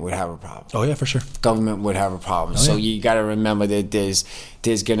 government would have a problem. Oh yeah, for sure. Government would have a problem. So you got to remember that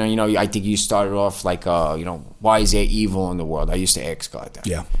there's gonna, I think you started off like, why is there evil in the world? I used to ask God that.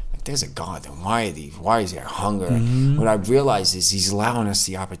 Yeah. There's a God, then why is there hunger? What I've realized is he's allowing us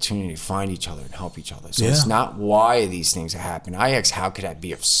the opportunity to find each other and help each other. So it's not why these things are happening. I ask, how could I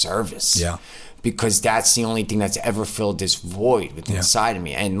be of service? Yeah. Because that's the only thing that's ever filled this void within inside of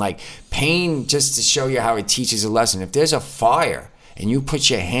me. And like pain, just to show you how it teaches a lesson, if there's a fire and you put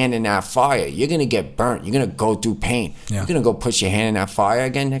your hand in that fire, you're going to get burnt. You're going to go through pain. You're going to go put your hand in that fire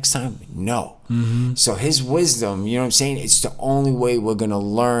again next time? No. So his wisdom, you know what I'm saying? It's the only way we're going to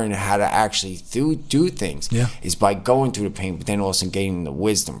learn how to actually do things is by going through the pain, but then also gaining the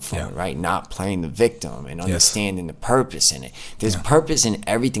wisdom from it, right? Not playing the victim and understanding the purpose in it. There's purpose in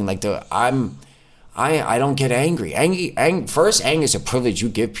everything. Like I don't get angry. First, anger is a privilege you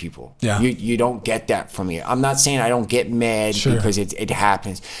give people. Yeah. You don't get that from me. I'm not saying I don't get mad because it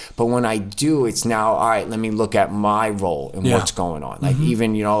happens. But when I do, it's now, all right, let me look at my role and what's going on. Like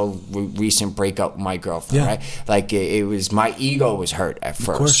even, recent breakup with my girlfriend, right? Like it was, my ego was hurt at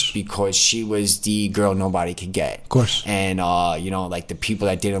first because she was the girl nobody could get. Of course. And, like the people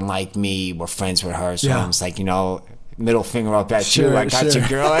that didn't like me were friends with her. So I was like, middle finger up at you. I got your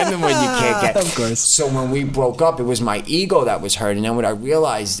girl, and then when you can't get. Of course. So when we broke up, it was my ego that was hurt, and then what I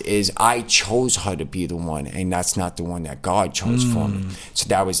realized is I chose her to be the one, and that's not the one that God chose for me. So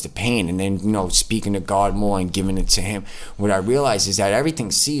that was the pain. And then speaking to God more and giving it to Him, what I realized is that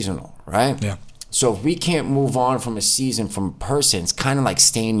everything's seasonal, right? Yeah. So if we can't move on from a season, from a person, it's kind of like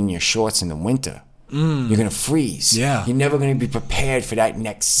staying in your shorts in the winter. You're going to freeze. Yeah. You're never going to be prepared for that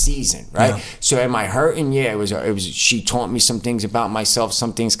next season, right? Yeah. So am I hurting? Yeah, it was. She taught me some things about myself.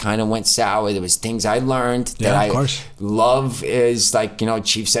 Some things kind of went sour. There was things I learned that love is like,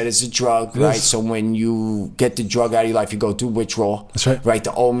 Chief said, it's a drug, right? So when you get the drug out of your life, you go through withdrawal. That's right. Right?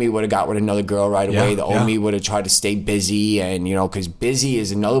 The old me would have got with another girl right away. The old me would have tried to stay busy, and because busy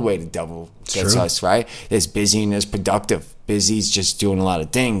is another way the devil gets us, right? There's busy and there's productive. Busy's just doing a lot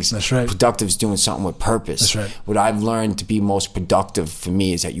of things. That's right. Productive's doing something with purpose. That's right. What I've learned to be most productive for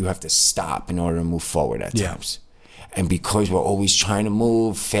me is that you have to stop in order to move forward at times. And because we're always trying to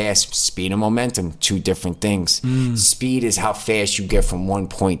move fast, speed and momentum, two different things. Speed is how fast you get from one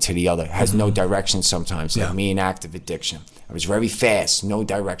point to the other. It has no direction sometimes, like me in active addiction. I was very fast, no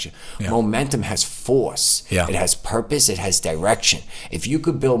direction. Momentum has force. It has purpose. It has direction. If you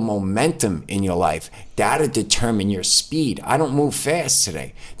could build momentum in your life, that'll determine your speed. I don't move fast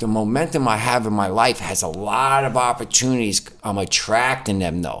today. The momentum I have in my life has a lot of opportunities. I'm attracting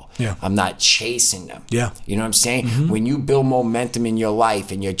them, though. I'm not chasing them. You know what I'm saying? When you build momentum in your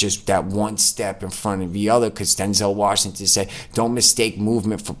life and you're just that one step in front of the other, because Denzel Washington said, don't mistake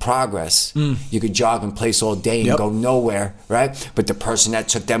movement for progress. You could jog in place all day and go nowhere, right? But the person that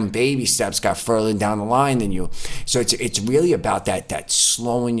took them baby steps got further down the line than you. So it's really about that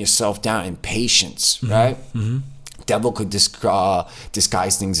slowing yourself down and patience, right? Devil could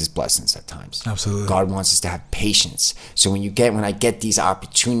disguise things as blessings at times. Absolutely. God wants us to have patience. So when I get these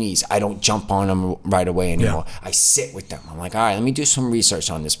opportunities, I don't jump on them right away anymore. I sit with them. I'm like, all right, let me do some research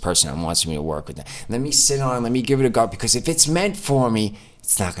on this person that wants me to work with them. Let me sit on, let me give it a go, because if it's meant for me,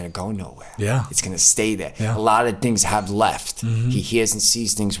 it's not going to go nowhere. It's going to stay there. A lot of things have left. He hears and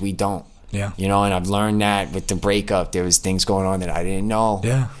sees things we don't. And I've learned that with the breakup, there was things going on that I didn't know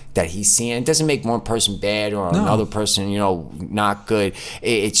that he's seeing. It doesn't make one person bad or another person, not good.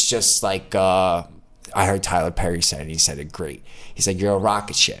 It's just like, I heard Tyler Perry say it. He said it great. He said, you're a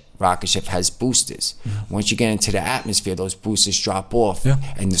rocket ship. Rocket ship has boosters. Once you get into the atmosphere, those boosters drop off.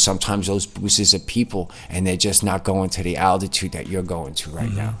 And sometimes those boosters are people, and they're just not going to the altitude that you're going to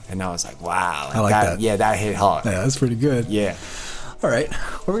right now. And I was like, wow. I like that. Yeah, that hit hard. Yeah, that's pretty good. Yeah. All right.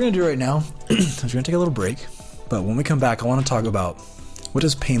 What we're going to do right now is we're going to take a little break. But when we come back, I want to talk about what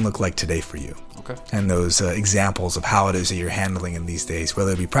does pain look like today for you? Okay. And those examples of how it is that you're handling in these days,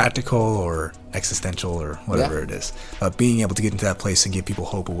 whether it be practical or existential or whatever it is. Being able to get into that place and give people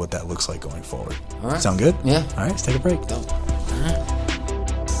hope of what that looks like going forward. All right. Sound good? Yeah. All right. Let's take a break. All right.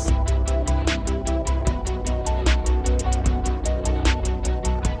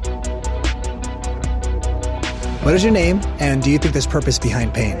 What is your name, and do you think there's purpose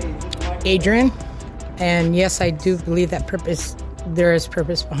behind pain? Adrian, and yes, I do believe that there is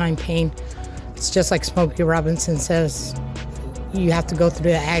purpose behind pain. It's just like Smokey Robinson says, you have to go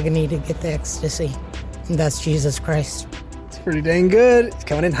through the agony to get the ecstasy, and that's Jesus Christ. It's pretty dang good. It's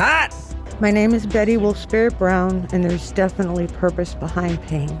coming in hot. My name is Betty Wolf Spirit Brown, and there's definitely purpose behind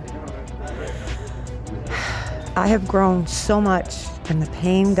pain. I have grown so much. And the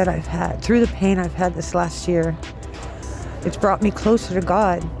pain that I've had, through the pain I've had this last year, it's brought me closer to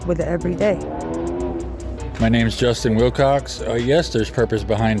God with it every day. My name is Justin Wilcox. Yes, there's purpose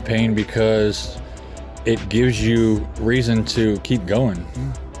behind pain because it gives you reason to keep going.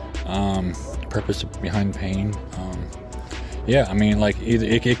 Purpose behind pain. Either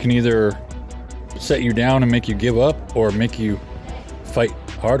it can either set you down and make you give up, or make you fight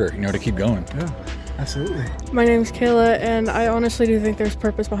harder, to keep going. Yeah. Absolutely. My name's Kayla, and I honestly do think there's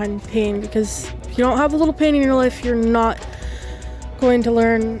purpose behind pain, because if you don't have a little pain in your life, you're not going to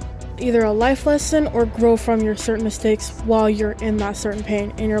learn either a life lesson or grow from your certain mistakes while you're in that certain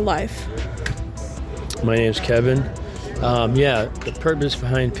pain in your life. My name's Kevin. The purpose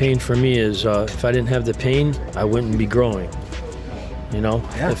behind pain for me is if I didn't have the pain, I wouldn't be growing.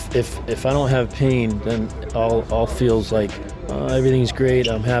 If I don't have pain, then all feels like everything's great,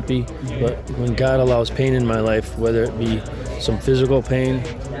 I'm happy. But when God allows pain in my life, whether it be some physical pain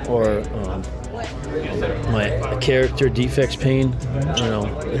or my character defects pain,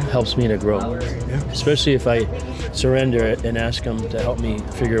 it helps me to grow. Especially if I surrender it and ask Him to help me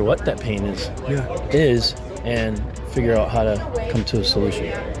figure what that pain is and figure out how to come to a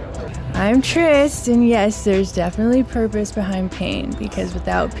solution. I'm Trist, and yes, there's definitely purpose behind pain, because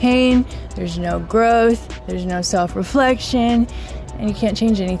without pain, there's no growth, there's no self-reflection, and you can't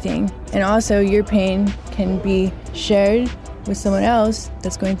change anything. And also, your pain can be shared with someone else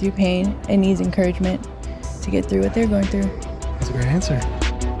that's going through pain and needs encouragement to get through what they're going through. That's a great answer.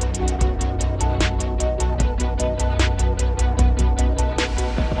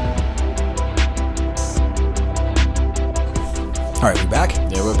 All right, we back?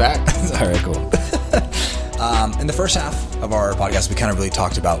 Yeah, we're back. All right, cool. In the first half of our podcast, we kind of really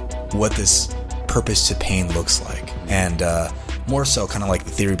talked about what this purpose to pain looks like, and more so kind of like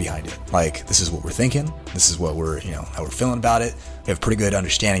the theory behind it. Like, this is what we're thinking, this is what we're, how we're feeling about it. We have a pretty good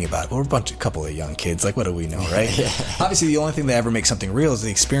understanding about it. But we're a couple of young kids. Like, what do we know, right? Obviously, the only thing that ever makes something real is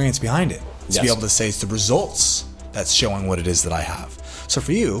the experience behind it. To be able to say it's the results that's showing what it is that I have. So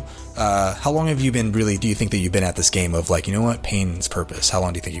for you, how long have you been do you think that you've been at this game of like, you know what, pain's purpose? How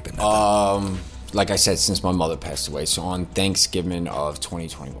long do you think you've been at that? Like I said, since my mother passed away, so on Thanksgiving of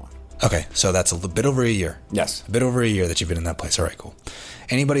 2021. Okay, so that's a bit over a year. Yes. A bit over a year that you've been in that place. All right, cool.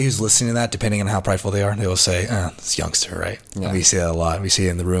 Anybody who's listening to that, depending on how prideful they are, they will say, this youngster, right? Yeah. We see that a lot. We see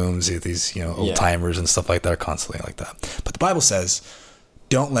it in the rooms, these old timers and stuff like that are constantly like that. But the Bible says,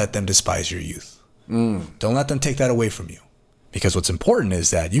 don't let them despise your youth. Don't let them take that away from you. Because what's important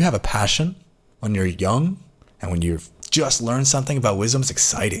is that you have a passion when you're young, and when you've just learned something about wisdom, it's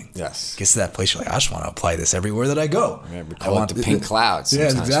exciting. Yes. It gets to that place you're like, I just want to apply this everywhere that I go. Yeah, we call it the pink clouds. Yeah,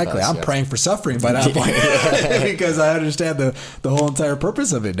 exactly. I'm praying for suffering by that point because I understand the whole entire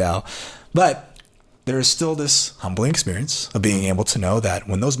purpose of it now. But there is still this humbling experience of being able to know that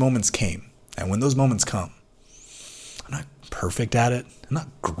when those moments came, and when those moments come, I'm not perfect at it. I'm not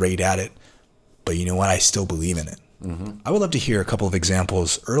great at it. But you know what? I still believe in it. I would love to hear a couple of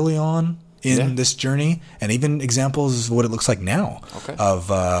examples early on in this journey, and even examples of what it looks like now. Okay. Of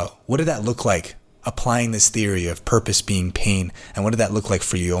what did that look like, applying this theory of purpose being pain, and what did that look like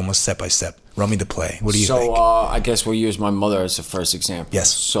for you, almost step by step? Run me the play. What do you think? So I guess we'll use my mother as the first example.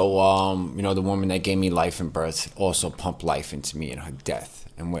 Yes. So the woman that gave me life and birth also pumped life into me in her death,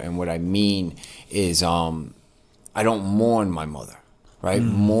 and what I mean is I don't mourn my mother. Right?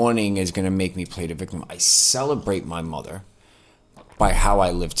 Mourning is going to make me play the victim. I celebrate my mother by how I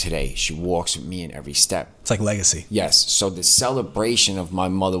live today. She walks with me in every step. It's like legacy. Yes. So the celebration of my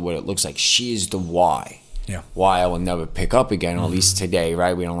mother, what it looks like, she is the why. Yeah. Why I will never pick up again, or at least today,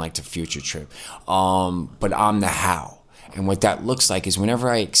 right? We don't like to future trip. But I'm the how. And what that looks like is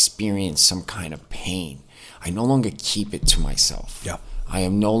whenever I experience some kind of pain, I no longer keep it to myself. Yeah. I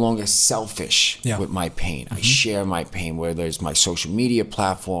am no longer selfish with my pain. I share my pain, whether it's my social media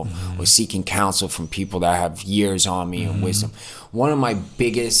platform or seeking counsel from people that have years on me and wisdom. One of my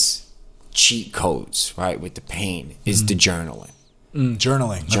biggest cheat codes, right, with the pain is the journaling.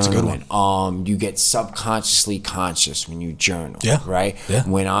 Journaling. That's a good one. You get subconsciously conscious when you journal, right? Yeah.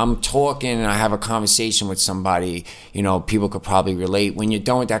 When I'm talking and I have a conversation with somebody, people could probably relate. When you're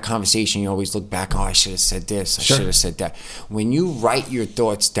done with that conversation, you always look back, I should have said this, I should have said that. When you write your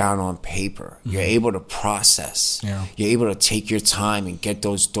thoughts down on paper, you're able to process. Yeah. You're able to take your time and get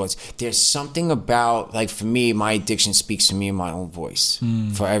those thoughts. There's something about, like for me, my addiction speaks to me in my own voice.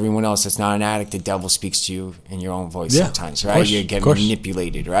 For everyone else that's not an addict, the devil speaks to you in your own voice sometimes, right? You get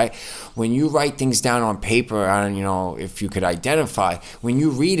manipulated, right? When you write things down on paper, I don't if you could identify, when you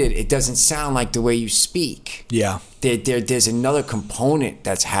read it, it doesn't sound like the way you speak. Yeah. There's another component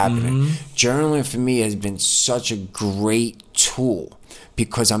that's happening. Journaling for me has been such a great tool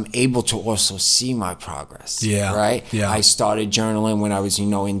because I'm able to also see my progress. Yeah. Right? Yeah. I started journaling when I was,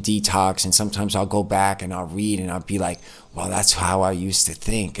 in detox, and sometimes I'll go back and I'll read and I'll be like, well, that's how I used to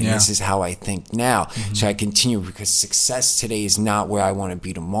think, and this is how I think now. So I continue because success today is not where I want to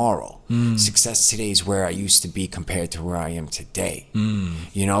be tomorrow. Success today is where I used to be compared to where I am today.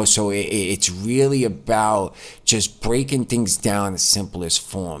 So it's really about just breaking things down in the simplest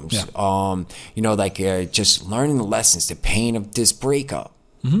forms. Yeah. Just learning the lessons, the pain of this breakup.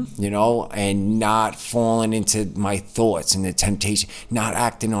 And not falling into my thoughts and the temptation, not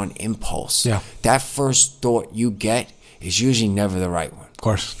acting on impulse. Yeah. That first thought you get is usually never the right one. Of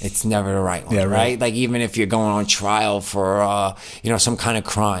course. It's never the right one, right? Like even if you're going on trial for, some kind of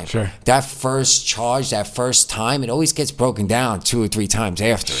crime. Sure. That first charge, that first time, it always gets broken down 2 or 3 times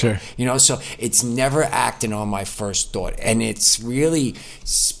after. Sure. So it's never acting on my first thought. And it's really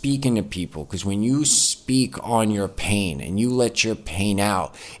speaking to people, because when you speak on your pain and you let your pain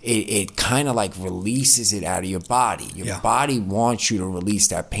out, it kind of like releases it out of your body. Your body wants you to release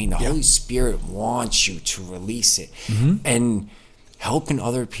that pain. The Holy Spirit wants you to release it. And helping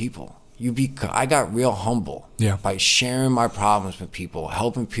other people. I got real humble by sharing my problems with people,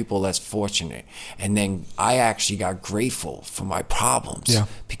 helping people less fortunate. And then I actually got grateful for my problems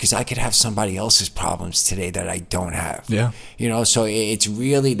because I could have somebody else's problems today that I don't have. Yeah. So it's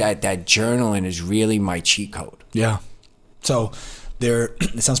really that journaling is really my cheat code. Yeah. So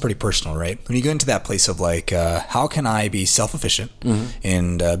it sounds pretty personal, right? When you go into that place of like, how can I be self-efficient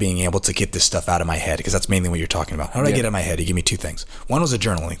in being able to get this stuff out of my head? Because that's mainly what you're talking about. How do I get it out of my head? You give me two things. One was a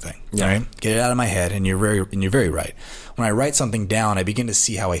journaling thing, right? Get it out of my head, and you're very right. When I write something down, I begin to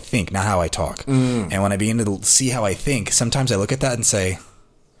see how I think, not how I talk. And when I begin to see how I think, sometimes I look at that and say,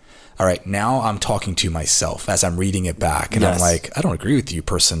 all right, now I'm talking to myself as I'm reading it back. And I'm like, I don't agree with you,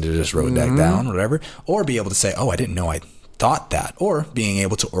 person who just wrote that down, whatever. Or be able to say, oh, I didn't know I thought that. Or being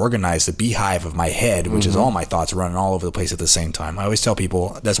able to organize the beehive of my head, which is all my thoughts running all over the place at the same time. I always tell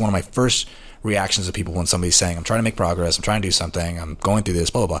people, that's one of my first reactions to people when somebody's saying, I'm trying to make progress, I'm trying to do something, I'm going through this,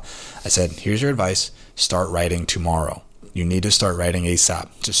 blah, blah, blah. I said, here's your advice. Start writing tomorrow. You need to start writing ASAP.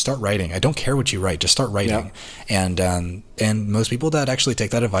 Just start writing. I don't care what you write. Just start writing. And most people that actually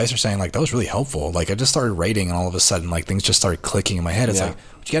take that advice are saying like, that was really helpful. Like I just started writing and all of a sudden like things just started clicking in my head. It's like,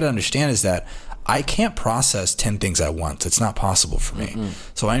 what you got to understand is that I can't process 10 things at once. It's not possible for me.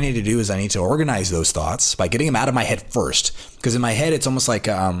 So what I need to do is I need to organize those thoughts by getting them out of my head first. Because in my head, it's almost like,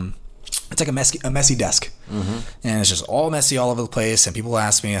 it's like a messy desk, and it's just all messy all over the place. And people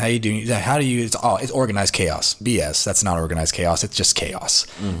ask me, "How you doing? How do you?" It's organized chaos. BS. That's not organized chaos. It's just chaos.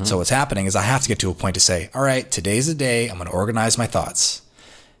 So what's happening is I have to get to a point to say, "All right, today's the day. I'm going to organize my thoughts,"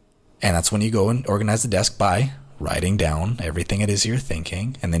 and that's when you go and organize the desk by writing down everything it is you're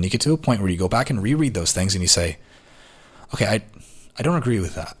thinking, and then you get to a point where you go back and reread those things, and you say, "Okay, I don't agree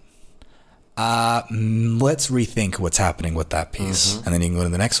with that. Let's rethink what's happening with that piece." And then you can go to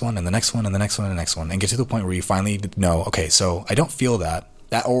the next one and the next one and the next one and the next one and get to the point where you finally know, okay, so I don't feel that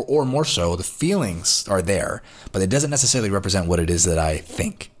or more so the feelings are there, but it doesn't necessarily represent what it is that I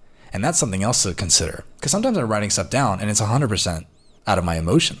think. And that's something else to consider, because sometimes I'm writing stuff down and it's 100% out of my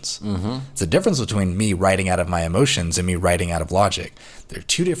emotions. It's a difference between me writing out of my emotions and me writing out of logic. They're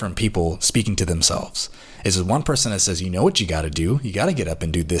two different people speaking to themselves. Is one person that says, you know what you got to do, you got to get up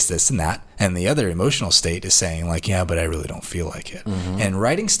and do this, this, and that. And the other emotional state is saying like, yeah, but I really don't feel like it. And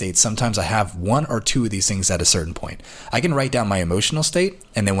writing states, sometimes I have one or two of these things at a certain point. I can write down my emotional state,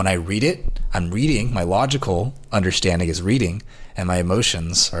 and then when I read it, I'm reading, my logical understanding is reading, and my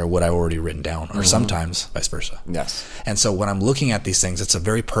emotions are what I've already written down, or sometimes vice versa. Yes. And so when I'm looking at these things, it's a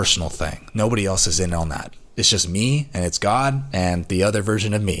very personal thing. Nobody else is in on that. It's just me, and it's God and the other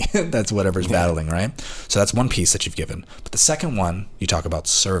version of me. That's whatever's battling, right? So that's one piece that you've given. But the second one, you talk about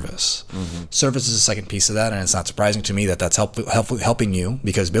service. Service is the second piece of that, and it's not surprising to me that that's helping you,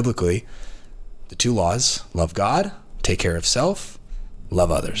 because biblically, the two laws, love God, take care of self,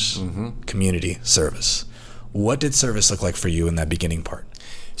 love others, community, service. What did service look like for you in that beginning part?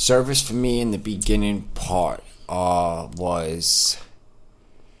 Service for me in the beginning part was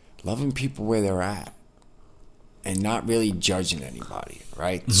loving people where they're at and not really judging anybody,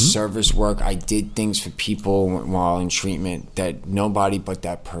 right? Service work, I did things for people while in treatment that nobody but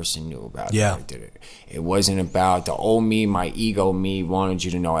that person knew about. I did it. It wasn't about the old me, my ego me wanted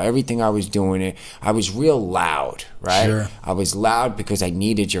you to know everything I was doing it. I was real loud, right? I was loud because I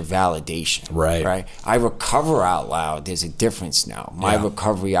needed your validation, right? I recover out loud. There's a difference now. My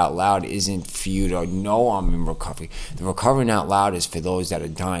recovery out loud isn't for you to know I'm in recovery. The recovering out loud is for those that are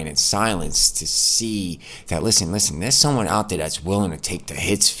dying in silence to see that, listen, there's someone out there that's willing to take the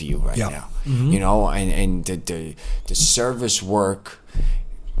hits for you right now. You know, and the service work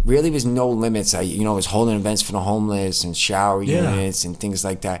really was no limits. I was holding events for the homeless and shower units and things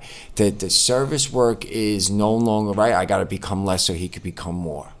like that. The service work is no longer, right? I got to become less so he could become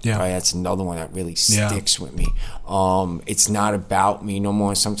more. Right? That's another one that really sticks with me. It's not about me no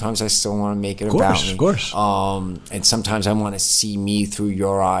more. Sometimes I still want to make it about me. Of course. And sometimes I want to see me through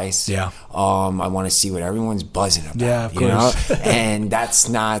your eyes. I want to see what everyone's buzzing about. Of course. And that's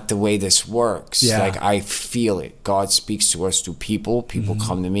not the way this works. Like I feel it. God speaks to us through people. People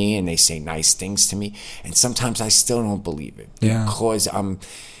come to me and they say nice things to me, and sometimes I still don't believe it because I'm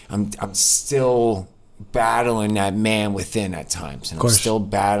still battling that man within at times, and I'm still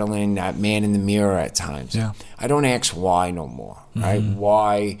battling that man in the mirror at times. I don't ask why no more, right?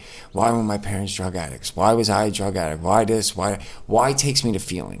 Why were my parents drug addicts? Why was I a drug addict? Why this? Why takes me to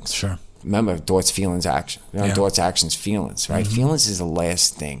feelings? Remember, thoughts, feelings, action. Thoughts, actions, feelings, right? Feelings is the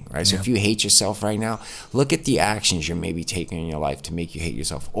last thing, right? So if you hate yourself right now, look at the actions you're maybe taking in your life to make you hate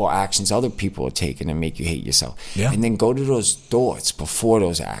yourself, or actions other people are taking to make you hate yourself. And then go to those thoughts before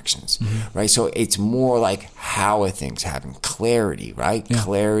those actions, right? So it's more like how are things happen? Clarity, right?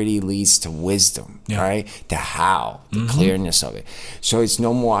 Clarity leads to wisdom, right? The how, the clearness of it. So it's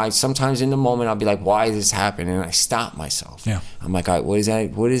no more, sometimes in the moment I'll be like, why does this happen? And I stop myself. I'm like, all right, what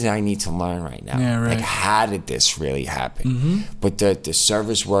is that I need to learn right now? Like, how did this really happen? But the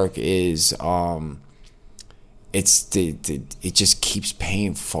service work is it just keeps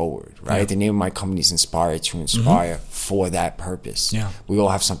paying forward, right? The name of my company is Inspire to Inspire for that purpose. Yeah. We all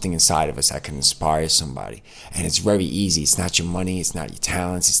have something inside of us that can inspire somebody. And it's very easy. It's not your money. It's not your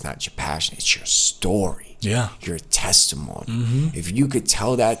talents. It's not your passion. It's your story. Yeah. Your testimony. If you could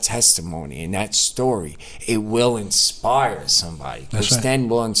tell that testimony and that story, it will inspire somebody. Which then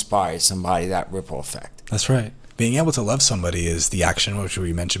will inspire somebody, that ripple effect. That's right. Being able to love somebody is the action, which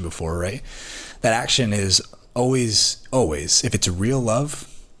we mentioned before, right? That action is always, if it's a real love,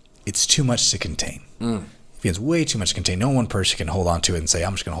 it's too much to contain. If it's way too much to contain, no one person can hold on to it and say,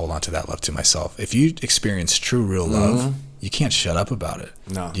 I'm just going to hold on to that love to myself. If you experience true, real love, you can't shut up about it.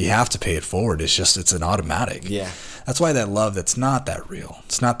 No. You have to pay it forward. It's an automatic. Yeah. That's why that love that's not that real,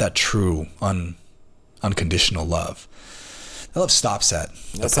 it's not that true, unconditional love. That love stops at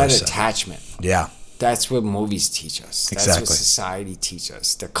that's that attachment. Yeah. That's what movies teach us. That's what society teaches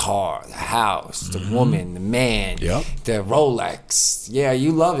us. The car, the house, the woman, the man, the Rolex. Yeah,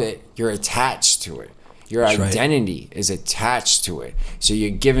 you love it. You're attached to it. Your identity is attached to it. So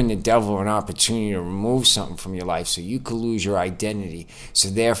you're giving the devil an opportunity to remove something from your life so you could lose your identity. So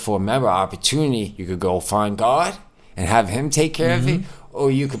therefore, remember, opportunity, you could go find God and have him take care of it,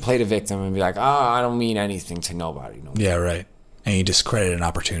 or you could play the victim and be like, I don't mean anything to nobody. Yeah, right. And you discredit an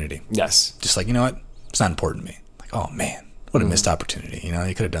opportunity. Yes. Just like, you know what? It's not important to me. Like, oh man, what a missed opportunity. You know,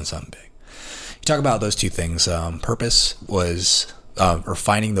 you could have done something big. You talk about those two things. Purpose was, or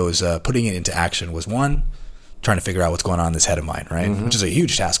finding those, putting it into action was one, trying to figure out what's going on in this head of mine, right? Which is a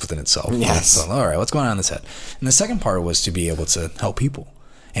huge task within itself. Yes. So, all right, what's going on in this head? And the second part was to be able to help people.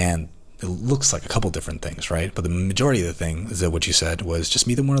 And it looks like a couple different things, right? But the majority of the thing is that what you said was just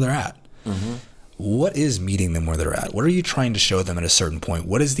meet them where they're at. What is meeting them where they're at? What are you trying to show them at a certain point?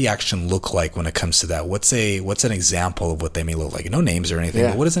 What does the action look like when it comes to that? What's an example of what they may look like? No names or anything,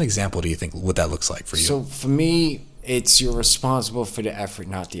 but what is an example, do you think, what that looks like for you? So for me, it's you're responsible for the effort,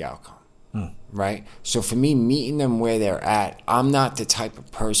 not the outcome. Right? So for me, meeting them where they're at, I'm not the type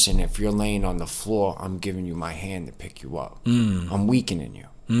of person, if you're laying on the floor, I'm giving you my hand to pick you up. I'm weakening you.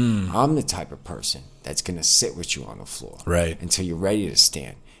 I'm the type of person that's going to sit with you on the floor until you're ready to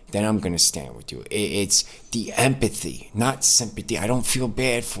stand. Then I'm going to stand with you. It's the empathy, not sympathy. I don't feel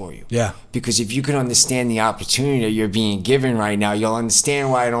bad for you. Yeah. Because if you can understand the opportunity that you're being given right now, you'll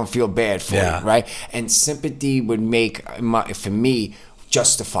understand why I don't feel bad for you, right? And sympathy would make, for me,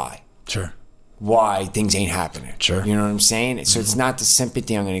 justify. Sure. Why things ain't happening. Sure. You know what I'm saying? So it's not the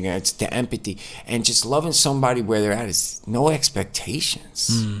sympathy I'm going to get, it's the empathy. And just loving somebody where they're at is no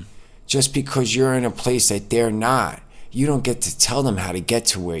expectations. Just because you're in a place that they're not, you don't get to tell them how to get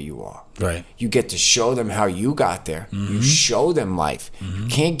to where you are. Right. You get to show them how you got there. You show them life. You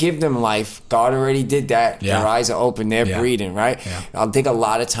can't give them life. God already did that. Their eyes are open. They're breathing, right? I think a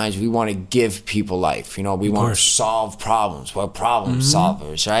lot of times we want to give people life. You know, we want to solve problems. We're problem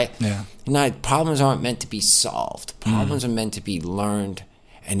solvers, right? Yeah. No, problems aren't meant to be solved. Problems are meant to be learned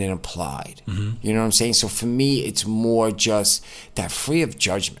and then applied. You know what I'm saying? So for me, it's more just that free of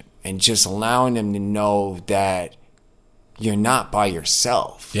judgment and just allowing them to know that you're not by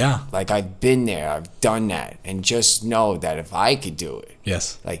yourself. Yeah. Like, I've been there. I've done that. And just know that if I could do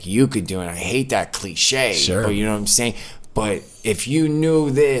it, like you could do it. I hate that cliche. Sure. But you know what I'm saying? But if you knew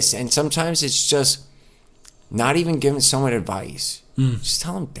this, and sometimes it's just not even giving someone advice. Just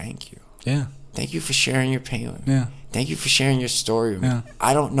tell them thank you. Yeah. Thank you for sharing your pain with me. Yeah. Thank you for sharing your story with me.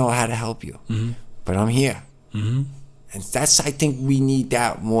 I don't know how to help you, but I'm here. And that's, I think we need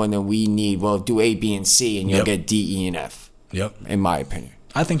that more than we need, well, do A, B, and C, and you'll get D, E, and F. In my opinion.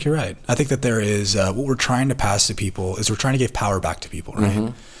 I think you're right. I think that there is, what we're trying to pass to people is we're trying to give power back to people,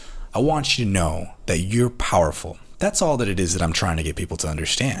 right? I want you to know that you're powerful. That's all that it is that I'm trying to get people to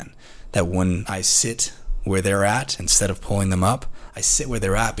understand. That when I sit where they're at, instead of pulling them up, I sit where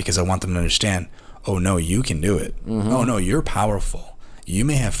they're at because I want them to understand, oh no, you can do it. Oh no, you're powerful. You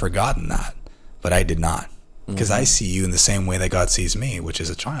may have forgotten that, but I did not. Because I see you in the same way that God sees me, which is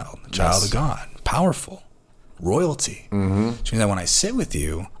a child of God, powerful. Royalty. Which means that when I sit with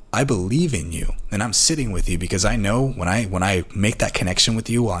you, I believe in you, and I'm sitting with you because I know when I make that connection with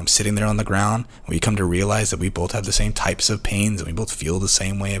you while I'm sitting there on the ground, we come to realize that we both have the same types of pains and we both feel the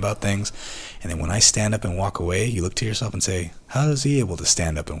same way about things. And then when I stand up and walk away, you look to yourself and say, how is he able to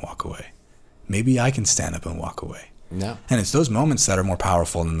stand up and walk away? Maybe I can stand up and walk away. No. And it's those moments that are more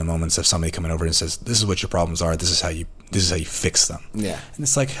powerful than the moments of somebody coming over and says, this is what your problems are, this is how you fix them. Yeah. And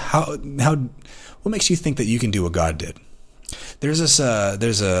it's like, what makes you think that you can do what God did? There's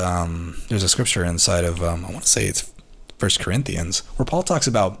a scripture inside of I want to say it's 1 Corinthians where Paul talks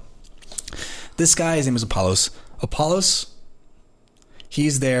about this guy. His name is Apollos. Apollos,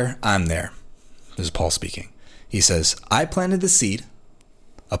 he's there, I'm there. This is Paul speaking. He says, I planted the seed,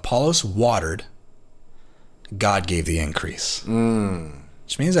 Apollos watered, God gave the increase.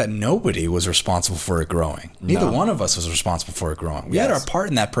 Which means that nobody was responsible for it growing. Neither one of us was responsible for it growing. We had our part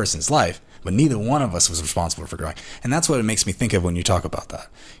in that person's life, but neither one of us was responsible for growing. And that's what it makes me think of when you talk about that.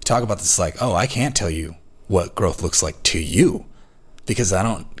 You talk about this like, oh, I can't tell you what growth looks like to you because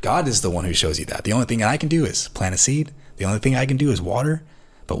God is the one who shows you that. The only thing I can do is plant a seed. The only thing I can do is water.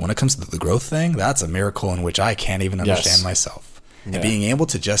 But when it comes to the growth thing, that's a miracle in which I can't even understand myself. Yeah. And being able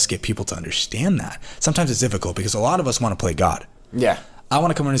to just get people to understand that. Sometimes it's difficult because a lot of us want to play God. Yeah. I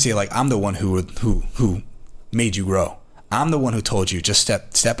want to come in and say, like, I'm the one who made you grow. I'm the one who told you just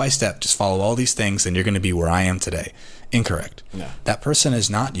step by step, just follow all these things and you're going to be where I am today. Incorrect. No. That person is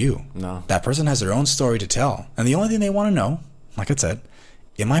not you. No. That person has their own story to tell. And the only thing they want to know, like I said,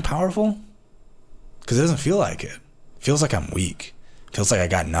 am I powerful? Because it doesn't feel like it. It feels like I'm weak. It feels like I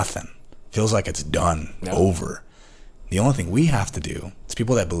got nothing. It feels like it's done, over. The only thing we have to do is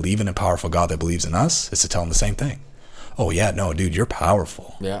people that believe in a powerful God that believes in us is to tell them the same thing. Oh, yeah, no, dude, you're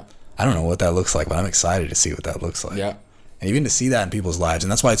powerful. Yeah. I don't know what that looks like, but I'm excited to see what that looks like. Yeah. And even to see that in people's lives.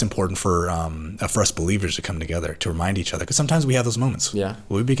 And that's why it's important for us believers to come together, to remind each other. Because sometimes we have those moments where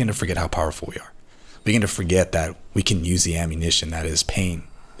we begin to forget how powerful we are. We begin to forget that we can use the ammunition that is pain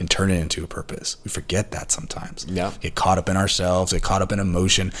and turn it into a purpose. We forget that sometimes. Yeah. Get caught up in ourselves, get caught up in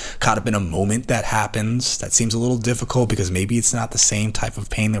emotion, caught up in a moment that happens that seems a little difficult because maybe it's not the same type of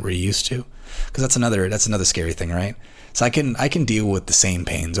pain that we're used to. Because that's another scary thing, right? So I can deal with the same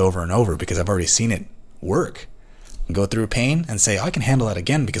pains over and over because I've already seen it work. Go through a pain and say, oh, I can handle that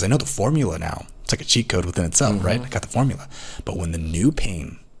again because I know the formula now. It's like a cheat code within itself, right? I got the formula. But when the new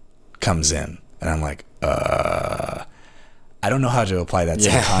pain comes in and I'm like, I don't know how to apply that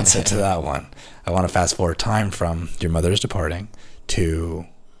same concept to that one. I want to fast forward time from your mother's departing to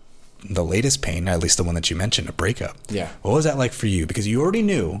the latest pain, at least the one that you mentioned, a breakup. Yeah. What was that like for you? Because you already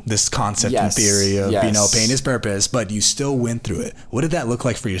knew this concept and theory of, pain is purpose, but you still went through it. What did that look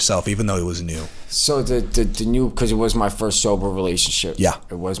like for yourself, even though it was new? So the new, because it was my first sober relationship. Yeah.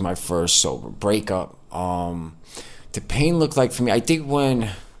 It was my first sober breakup. The pain looked like for me, I think when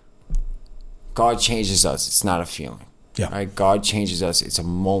God changes us, it's not a feeling. Yeah. Right? God changes us. It's a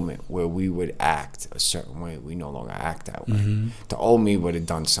moment where we would act a certain way. We no longer act that way. The old me would have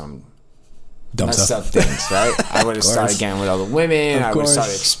done some messed up things, right? I would have started getting with other women. I would have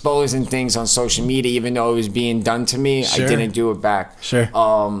started exposing things on social media, even though it was being done to me. I didn't do it back.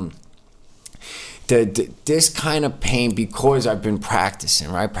 This kind of pain, because I've been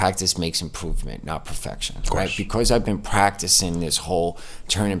practicing, right? Practice makes improvement, not perfection, right? Because I've been practicing this whole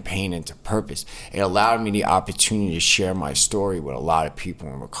turning pain into purpose, it allowed me the opportunity to share my story with a lot of people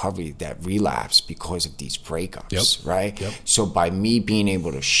in recovery that relapse because of these breakups, right? So by me being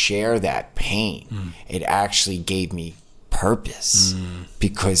able to share that pain, it actually gave me purpose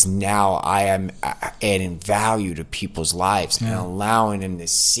because now I am adding value to people's lives and allowing them to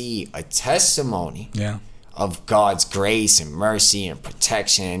see a testimony of God's grace and mercy and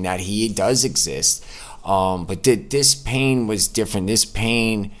protection and that he does exist. But this pain was different. This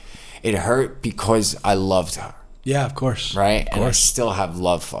pain, it hurt because I loved her. Yeah, of course. Right? And I still have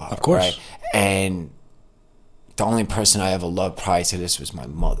love for her. Of course. Right? And the only person I ever loved prior to this was my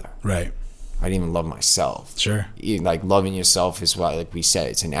mother. Right. I didn't even love myself. Sure. Like loving yourself is what, like we said,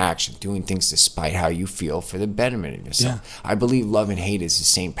 it's an action. Doing things despite how you feel for the betterment of yourself. Yeah. I believe love and hate is the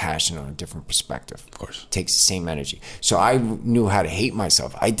same passion on a different perspective. Of course. It takes the same energy. So I knew how to hate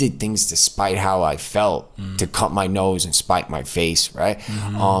myself. I did things despite how I felt to cut my nose and spite my face, right?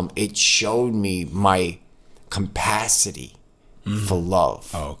 It showed me my capacity for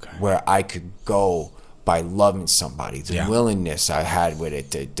love. Where I could go by loving somebody, the willingness I had with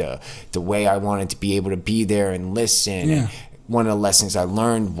it, the way I wanted to be able to be there and listen. And one of the lessons I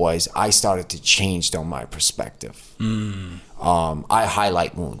learned was I started to change on my perspective. I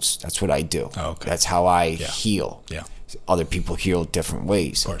highlight wounds. That's what I do. That's how I heal. Other people heal different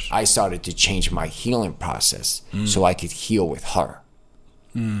ways. I started to change my healing process so I could heal with her.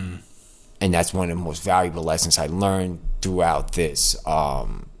 And that's one of the most valuable lessons I learned throughout this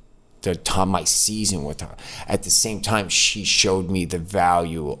the time my season with her. At the same time, she showed me the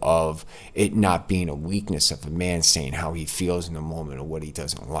value of it not being a weakness of a man saying how he feels in the moment or what he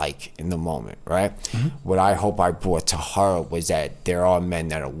doesn't like in the moment, right? What I hope I brought to her was that there are men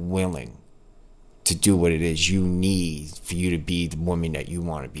that are willing to do what it is you need for you to be the woman that you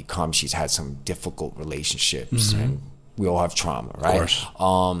want to become. She's had some difficult relationships and we all have trauma, right?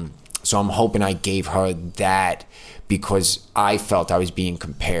 So I'm hoping I gave her that because I felt I was being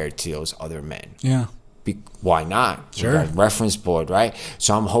compared to those other men. Why not? Sure. That reference board, right?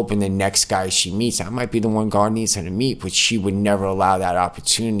 So I'm hoping the next guy she meets, I might be the one God needs her to meet, but she would never allow that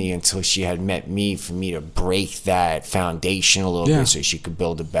opportunity until she had met me, for me to break that foundation a little bit so she could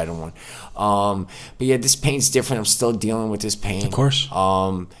build a better one. But yeah, this pain's different. I'm still dealing with this pain. Of course.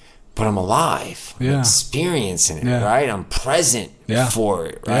 But I'm alive. I'm experiencing it, right? I'm present for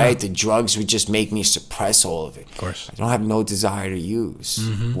it, right? The drugs would just make me suppress all of it. Of course. I don't have no desire to use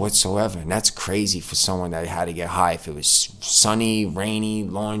whatsoever. And that's crazy for someone that had to get high. If it was sunny, rainy,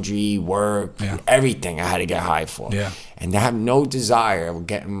 laundry, work, everything I had to get high for. Yeah. And to have no desire of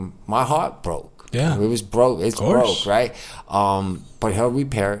getting my heart broke. Yeah. It was broke. It's broke, right? But he'll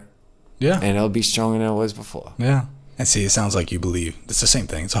repair it. Yeah. And it'll be stronger than it was before. Yeah. And see, it sounds like you believe it's the same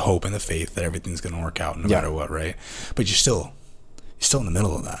thing. It's a hope and the faith that everything's going to work out no matter what, right? But you're still in the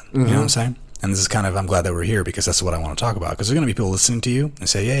middle of that. You know what I'm saying? And this is kind of, I'm glad that we're here because that's what I want to talk about. Because there's going to be people listening to you and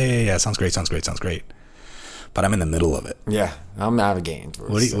say, yeah, sounds great. But I'm in the middle of it. Yeah, I'm navigating through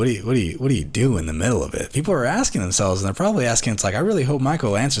it. What do you do in the middle of it? People are asking themselves, and they're probably asking, it's like, I really hope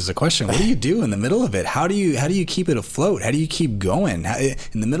Michael answers the question. What do you do in the middle of it? How do you keep it afloat? How do you keep going?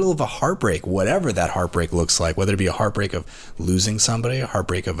 In the middle of a heartbreak, whatever that heartbreak looks like, whether it be a heartbreak of losing somebody, a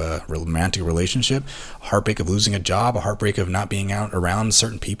heartbreak of a romantic relationship, a heartbreak of losing a job, a heartbreak of not being out around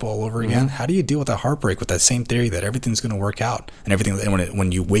certain people all over again. How do you deal with that heartbreak with that same theory that everything's going to work out and everything? And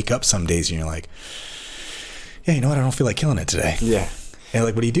when you wake up some days and you're like, yeah, you know what? I don't feel like killing it today. Yeah. And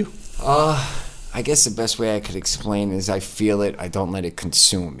like, what do you do? I guess the best way I could explain is I feel it. I don't let it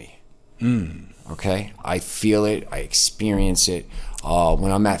consume me. Okay? I feel it. I experience it.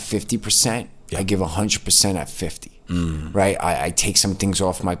 When I'm at 50%, I give 100% at 50. Right? I take some things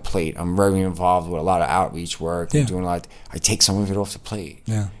off my plate. I'm very involved with a lot of outreach work. And doing a lot. I take some of it off the plate.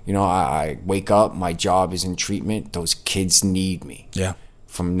 Yeah. You know, I wake up. My job is in treatment. Those kids need me. Yeah.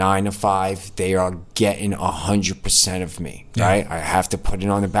 From 9 to 5, they are getting 100% of me, right? I have to put it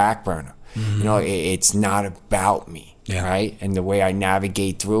on the back burner. You know, it's not about me, right? And the way I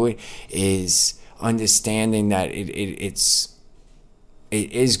navigate through it is understanding that it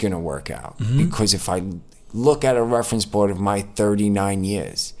is going to work out. Because if I look at a reference board of my 39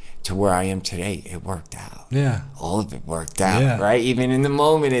 years to where I am today, it worked out. Yeah. All of it worked out, right? Even in the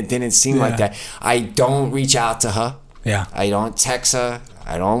moment, it didn't seem like that. I don't reach out to her. Yeah. I don't text her.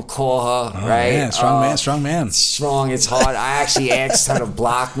 I don't call her, right? Man, strong man. Strong, it's hard. I actually asked her to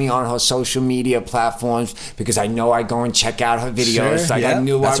block me on her social media platforms because I know I go and check out her videos. Sure, I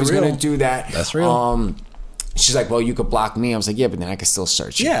knew I was going to do that. That's real. She's like, well, you could block me. I was like, yeah, but then I can still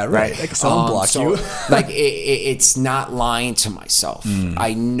search you. Yeah, right. I can still unblock you. Like, it's not lying to myself.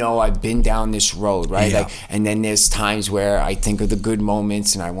 I know I've been down this road, right? Yeah. Like, and then there's times where I think of the good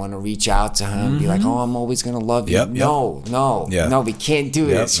moments and I want to reach out to her and be like, oh, I'm always going to love you. No, we can't do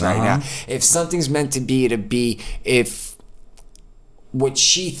this right now. If something's meant to be, if what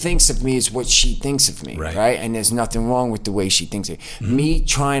she thinks of me is what she thinks of me, right? And there's nothing wrong with the way she thinks of me. Me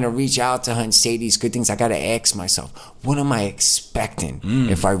trying to reach out to her and say these good things, I got to ask myself, what am I expecting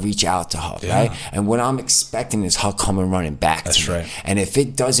if I reach out to her, right? And what I'm expecting is her coming running back to me. Right. And if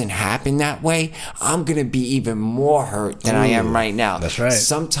it doesn't happen that way, I'm going to be even more hurt than I am right now. That's right.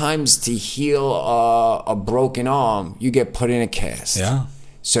 Sometimes to heal a broken arm, you get put in a cast. Yeah.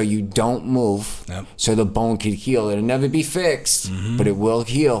 So you don't move, so the bone can heal. It'll never be fixed, but it will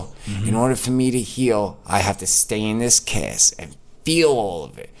heal. In order for me to heal, I have to stay in this cast and feel all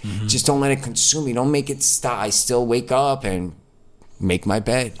of it. Just don't let it consume me. Don't make it stop. I still wake up and make my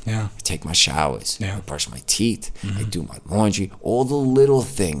bed. I take my showers. I brush my teeth. I do my laundry. All the little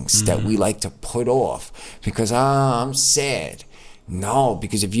things that we like to put off because I'm sad. No,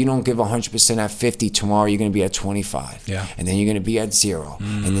 because if you don't give 100% at 50, tomorrow you're going to be at 25. And then you're going to be at 0.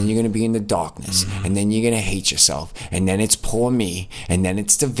 And then you're going to be in the darkness. And then you're going to hate yourself. And then it's poor me. And then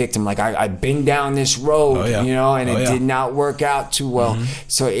it's the victim. Like, I've been down this road, you know, and it did not work out too well.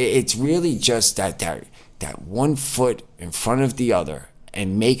 So it's really just that 1 foot in front of the other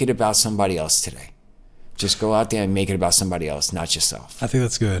and make it about somebody else today. Just go out there and make it about somebody else, not yourself. I think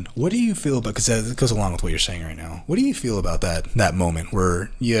that's good. What do you feel about, because it goes along with what you're saying right now, what do you feel about that moment where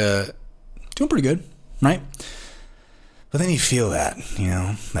you're doing pretty good, right? But then you feel that, you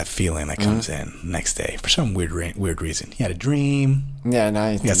know, that feeling that comes in next day for some weird reason. You had a dream. Yeah,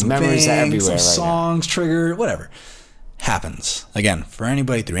 nice. You got some memories things, everywhere. Some songs triggered, whatever. Happens. Again, for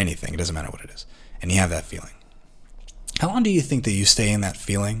anybody through anything, it doesn't matter what it is. And you have that feeling. How long do you think that you stay in that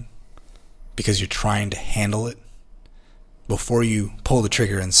feeling because you're trying to handle it before you pull the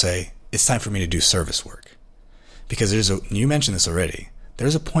trigger and say, it's time for me to do service work? Because you mentioned this already,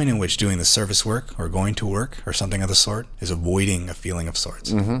 there's a point in which doing the service work or going to work or something of the sort is avoiding a feeling of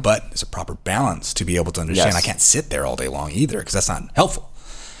sorts. But it's a proper balance to be able to understand. I can't sit there all day long either, because that's not helpful.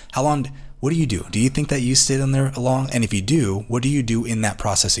 How long? What do you do? Do you think that you sit in there long? And if you do, what do you do in that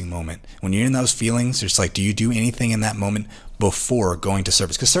processing moment? When you're in those feelings, it's like, do you do anything in that moment before going to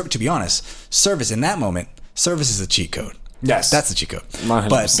service? Because to be honest, service in that moment, service is a cheat code. Yes. That's the cheat code. 100%.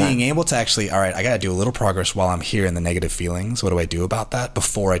 But being able to actually, all right, I got to do a little progress while I'm here in the negative feelings. What do I do about that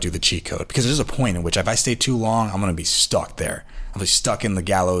before I do the cheat code? Because there's a point in which if I stay too long, I'm going to be stuck there. I'll be stuck in the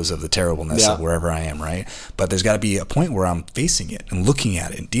gallows of the terribleness of wherever I am, right? But there's got to be a point where I'm facing it and looking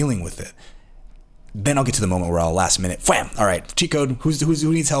at it and dealing with it. Then I'll get to the moment where I'll last minute, wham, all right, cheat code, who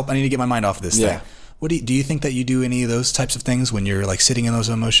needs help? I need to get my mind off of this thing. What do you think that you do any of those types of things when you're like sitting in those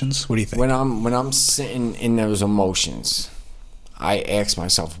emotions? What do you think? When I'm sitting in those emotions, I ask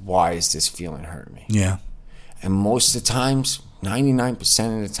myself, why is this feeling hurting me? Yeah. And most of the times,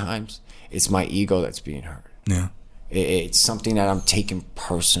 99% of the times, it's my ego that's being hurt. Yeah. It's something that I'm taking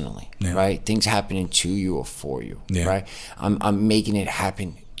personally, right? Things happening to you or for you, right? I'm making it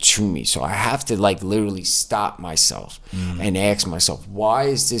happen to me. So I have to like literally stop myself and ask myself, why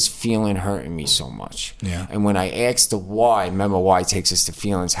is this feeling hurting me so much? Yeah. And when I ask the why, remember why takes us to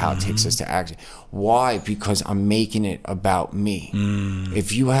feelings, how it takes us to action. Why? Because I'm making it about me.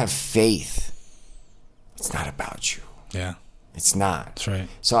 If you have faith, it's not about you. Yeah. It's not. That's right.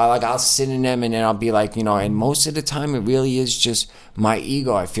 So I'll sit in them and then I'll be like, and most of the time it really is just my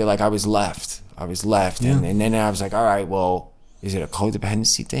ego. I feel like I was left. Yeah. And then I was like, all right, well, is it a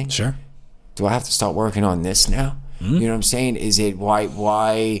codependency thing? Sure. Do I have to start working on this now? You know what I'm saying? Is it why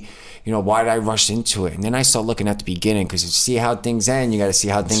did I rush into it? And then I start looking at the beginning, because you see how things end, you got to see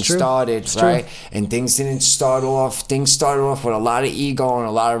how things started, right? And things started off with a lot of ego and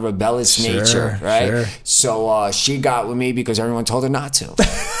a lot of rebellious nature, right? Sure. So she got with me because everyone told her not to. You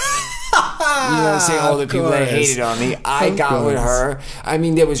know what I'm saying? All the people that hated on me, I got with her. I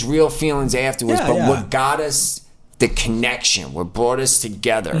mean, there was real feelings afterwards, but what got us the connection, what brought us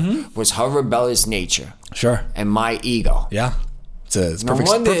together was her rebellious nature. Sure. And my ego. Yeah. It's a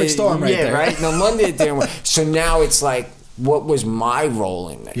perfect storm right there. Right? No wonder it didn't work. So now it's like, what was my role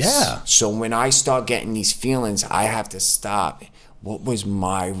in this? Yeah. So when I start getting these feelings, I have to stop. What was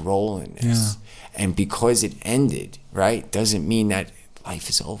my role in this? Yeah. And because it ended, right, doesn't mean that life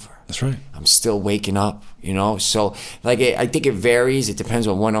is over. That's right. I'm still waking up, So, like, I think it varies. It depends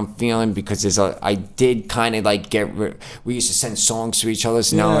on what I'm feeling, because I did kind of like we used to send songs to each other.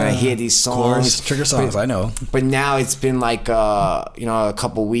 So now when I hear these songs, trigger songs, I know. But now it's been like, a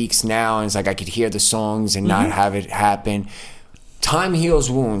couple weeks now, and it's like I could hear the songs and not have it happen. Time heals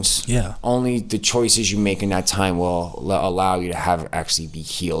wounds. Yeah. Only the choices you make in that time will allow you to actually be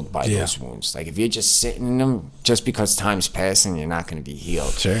healed by those wounds. Like if you're just sitting in them, just because time's passing, you're not going to be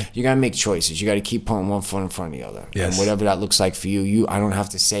healed. Sure. You got to make choices. You got to keep putting one foot in front of the other. Yes. And whatever that looks like for you, I don't have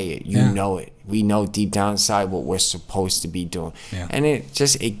to say it. You know it. We know deep down inside what we're supposed to be doing. Yeah. And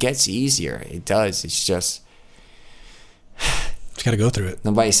it gets easier. It does. It's just... Just got to go through it.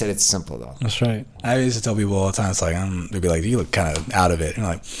 Nobody said it's simple, though. That's right. I used to tell people all the time, it's like, they'd be like, you look kind of out of it. And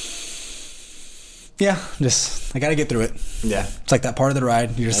I'm like, yeah, I got to get through it. Yeah. It's like that part of the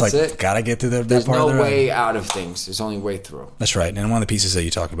ride. You're just got to get through that part of the ride. There's no way out of things. There's only way through. That's right. And one of the pieces that you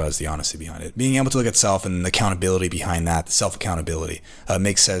talked about is the honesty behind it. Being able to look at self and the accountability behind that, the self-accountability.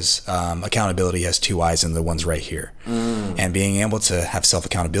 Mick says accountability has two eyes and the one's right here. And being able to have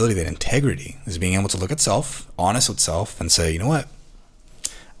self-accountability, that integrity, is being able to look at self, honest with self, and say, you know what?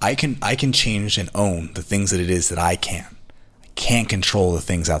 I can change and own the things that it is that I can. I can't control the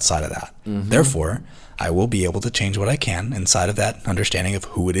things outside of that. Therefore, I will be able to change what I can inside of that understanding of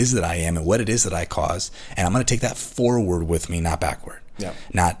who it is that I am and what it is that I caused. And I'm going to take that forward with me, not backward. Yep.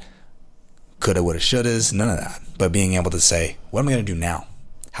 Not coulda, woulda, shouldas, none of that. But being able to say, what am I going to do now?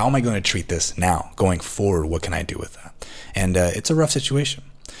 How am I going to treat this now? Going forward, what can I do with that? And it's a rough situation.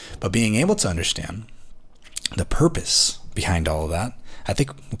 But being able to understand the purpose behind all of that, I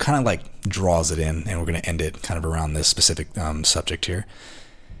think kind of like draws it in, and we're going to end it kind of around this specific subject here,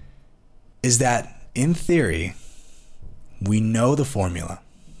 is that in theory, we know the formula,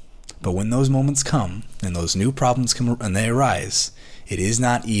 but when those moments come and those new problems come and they arise, it is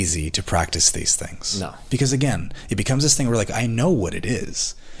not easy to practice these things. No. Because again, it becomes this thing where like, I know what it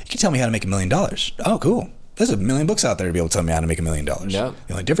is. You can tell me how to make $1 million. Oh, cool. There's 1 million books out there to be able to tell me how to make $1 million. Yep.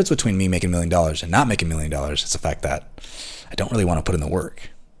 The only difference between me making $1 million and not making $1 million is the fact that I don't really want to put in the work.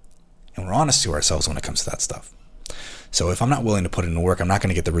 And we're honest to ourselves when it comes to that stuff. So if I'm not willing to put in the work, I'm not going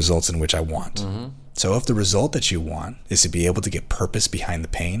to get the results in which I want. So if the result that you want is to be able to get purpose behind the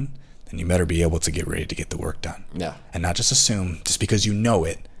pain, then you better be able to get ready to get the work done. Yeah. And not just assume just because you know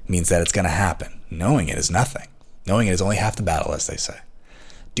it means that it's going to happen. Knowing it is nothing. Knowing it is only half the battle, as they say.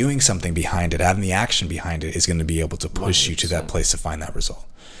 Doing something behind it, having the action behind it, is going to be able to push 100%. You to that place to find that result.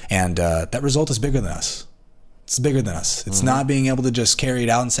 And that result is bigger than us. It's bigger than us. It's not being able to just carry it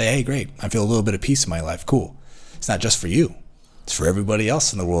out and say, hey, great, I feel a little bit of peace in my life. Cool. It's not just for you. It's for everybody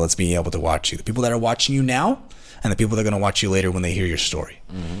else in the world that's being able to watch you. The people that are watching you now and the people that are going to watch you later when they hear your story.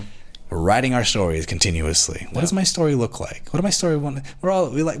 We're writing our stories continuously. What does my story look like? What do my story want?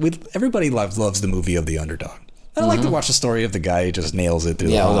 Everybody loves the movie of the underdog. I don't like to watch the story of the guy who just nails it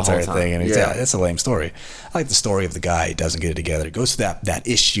through the whole entire thing. And it's a lame story. I like the story of the guy who doesn't get it together. It goes to that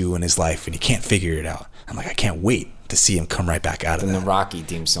issue in his life and he can't figure it out. I'm like, I can't wait to see him come right back out of that. And the Rocky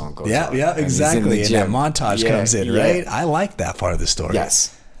theme song goes on. Yeah, exactly. And that montage comes in, right? I like that part of the story.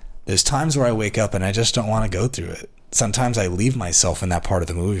 Yes. There's times where I wake up and I just don't want to go through it. Sometimes I leave myself in that part of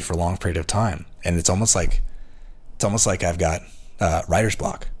the movie for a long period of time. And it's almost like I've got writer's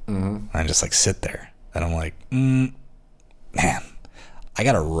block. I just like sit there. And I'm like, man, I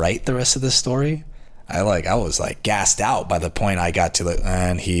got to write the rest of this story. I was like gassed out by the point I got to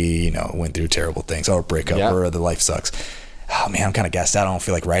and he, went through terrible things or breakup or the life sucks. Oh man, I'm kind of gassed out. I don't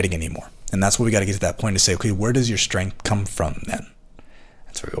feel like writing anymore. And that's what we got to get to that point to say, okay, where does your strength come from then?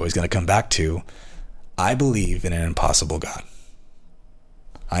 That's where we're always going to come back to. I believe in an impossible God.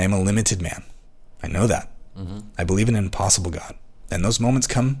 I am a limited man. I know that. I believe in an impossible God. And those moments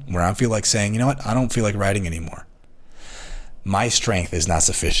come where I feel like saying, you know what? I don't feel like writing anymore. My strength is not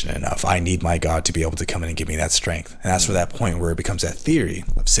sufficient enough. I need my God to be able to come in and give me that strength. And that's for that point where it becomes that theory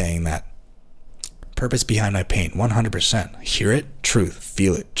of saying that purpose behind my pain, 100%. Hear it, truth.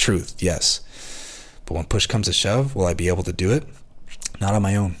 Feel it, truth, yes. But when push comes to shove, will I be able to do it? Not on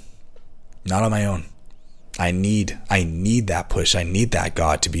my own. Not on my own. I need that push. I need that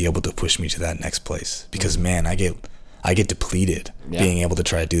God to be able to push me to that next place. Because man, I get depleted being able to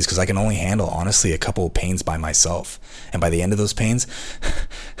try to do this because I can only handle, honestly, a couple of pains by myself. And by the end of those pains,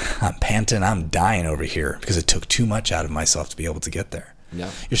 I'm panting, I'm dying over here because it took too much out of myself to be able to get there.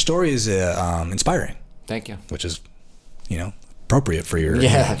 Yeah. Your story is inspiring. Thank you. Which is, appropriate for your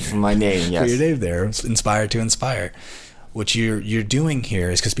for my name, yes. For your name there, inspired to inspire. What you're doing here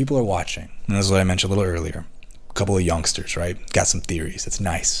is because people are watching. And that's what I mentioned a little earlier. A couple of youngsters, right? Got some theories. It's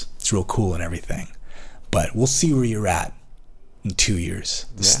nice. It's real cool and everything. But we'll see where you're at in 2 years.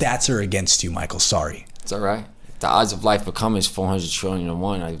 The stats are against you, Michael. Sorry. It's all right. The odds of life becoming is 400 trillion to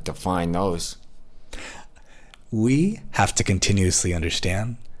 1. I define those. We have to continuously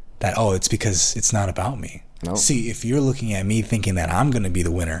understand that, it's because it's not about me. Nope. See, if you're looking at me thinking that I'm going to be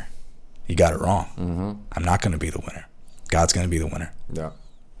the winner, you got it wrong. I'm not going to be the winner. God's going to be the winner. Yeah.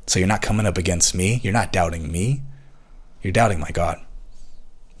 So you're not coming up against me. You're not doubting me. You're doubting my God.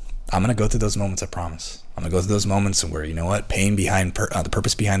 I'm going to go through those moments, I promise. I'm going to go through those moments where, you know what, pain behind the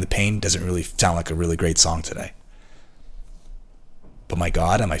purpose behind the pain doesn't really sound like a really great song today. But my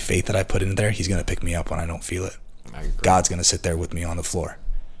God and my faith that I put in there, he's going to pick me up when I don't feel it. God's going to sit there with me on the floor.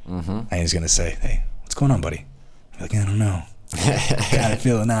 And he's going to say, hey, what's going on, buddy? I'm like, I don't know. Kind of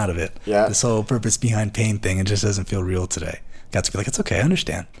feeling out of it. Yeah. This whole purpose behind pain thing, it just doesn't feel real today. God's going to be like, it's okay, I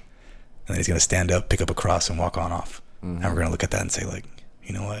understand. And then he's going to stand up, pick up a cross, and walk on off. And we're going to look at that and say, like,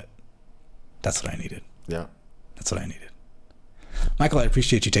 you know what? That's what I needed. Yeah. That's what I needed. Michael, I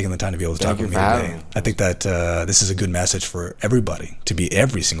appreciate you taking the time to be able to talk with me today. I think that this is a good message for everybody, to be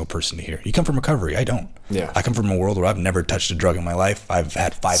every single person to hear. You come from recovery. I don't. Yeah. I come from a world where I've never touched a drug in my life. I've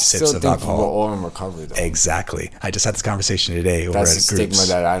had 5 sips of alcohol. We're all in recovery, though. Exactly. I just had this conversation today over at groups. That's a stigma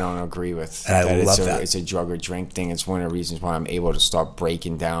that I don't agree with. And I love that. It's a drug or drink thing. It's one of the reasons why I'm able to start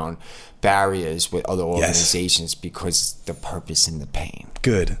breaking down barriers with other organizations because the purpose and the pain.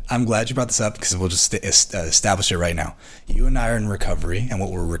 Good. I'm glad you brought this up because we'll just establish it right now. You and I are in recovery, and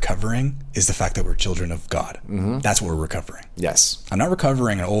what we're recovering is the fact that we're children of God. That's what we're recovering. Yes. I'm not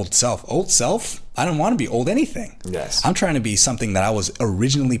recovering an old self. Old self? I don't want to be old anything. Yes. I'm trying to be something that I was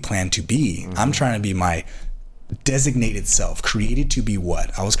originally planned to be. I'm trying to be my designated self, created to be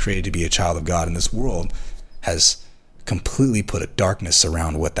what? I was created to be a child of God, and this world has completely put a darkness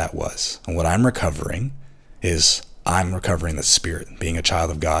around what that was. And what I'm recovering is I'm recovering the spirit, being a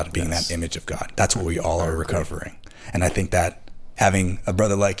child of God, being that image of God. That's what we all are recovering. And I think that having a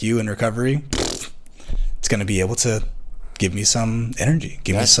brother like you in recovery, it's going to be able to give me some energy,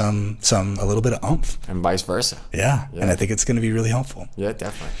 give me a little bit of oomph. And vice versa. Yeah. And I think it's going to be really helpful. Yeah,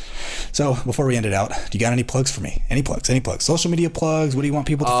 definitely. So before we end it out, do you got any plugs for me? Any plugs? Social media plugs? What do you want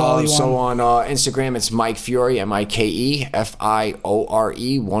people to follow you on? So on Instagram, it's Mike Fiore, MikeFiore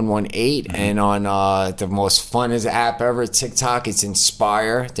 118. And on the most funnest app ever, TikTok, it's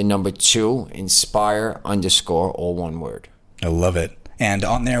Inspire, the number 2, Inspire _ all one word. I love it. And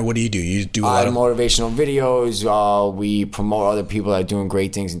on there, what do? You do a lot of motivational videos. We promote other people that are doing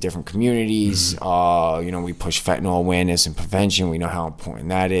great things in different communities. We push fentanyl awareness and prevention. We know how important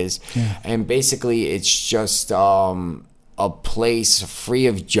that is. Yeah. And basically, it's just a place free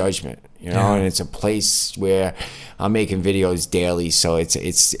of judgment. And it's a place where I'm making videos daily. So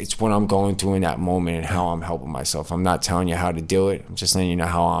it's what I'm going through in that moment and how I'm helping myself. I'm not telling you how to do it. I'm just letting you know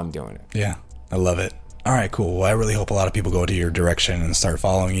how I'm doing it. Yeah, I love it. All right, cool. Well, I really hope a lot of people go to your direction and start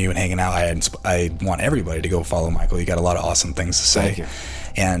following you and hanging out. I want everybody to go follow Michael. You got a lot of awesome things to say. Thank you.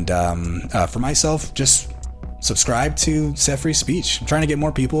 And for myself, just subscribe to Set Free Speech. I'm trying to get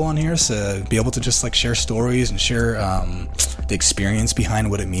more people on here to be able to just like share stories and share the experience behind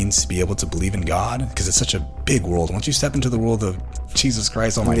what it means to be able to believe in God, because it's such a big world. Once you step into the world of Jesus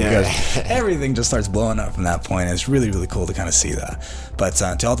Christ, oh my gosh, everything just starts blowing up from that point. And it's really, really cool to kind of see that. But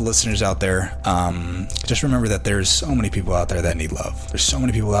to all the listeners out there, just remember that there's so many people out there that need love. There's so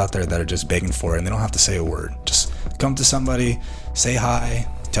many people out there that are just begging for it, and they don't have to say a word. Just come to somebody, say hi,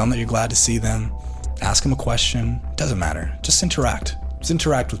 tell them that you're glad to see them, ask them a question. It doesn't matter. Just interact. Just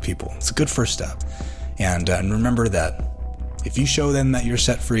interact with people. It's a good first step. And remember that if you show them that you're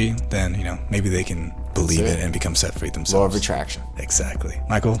set free, then maybe they can believe it and become set free themselves. Law of attraction. Exactly.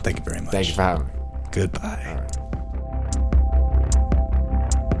 Michael, thank you very much. Thank you for having me. Goodbye.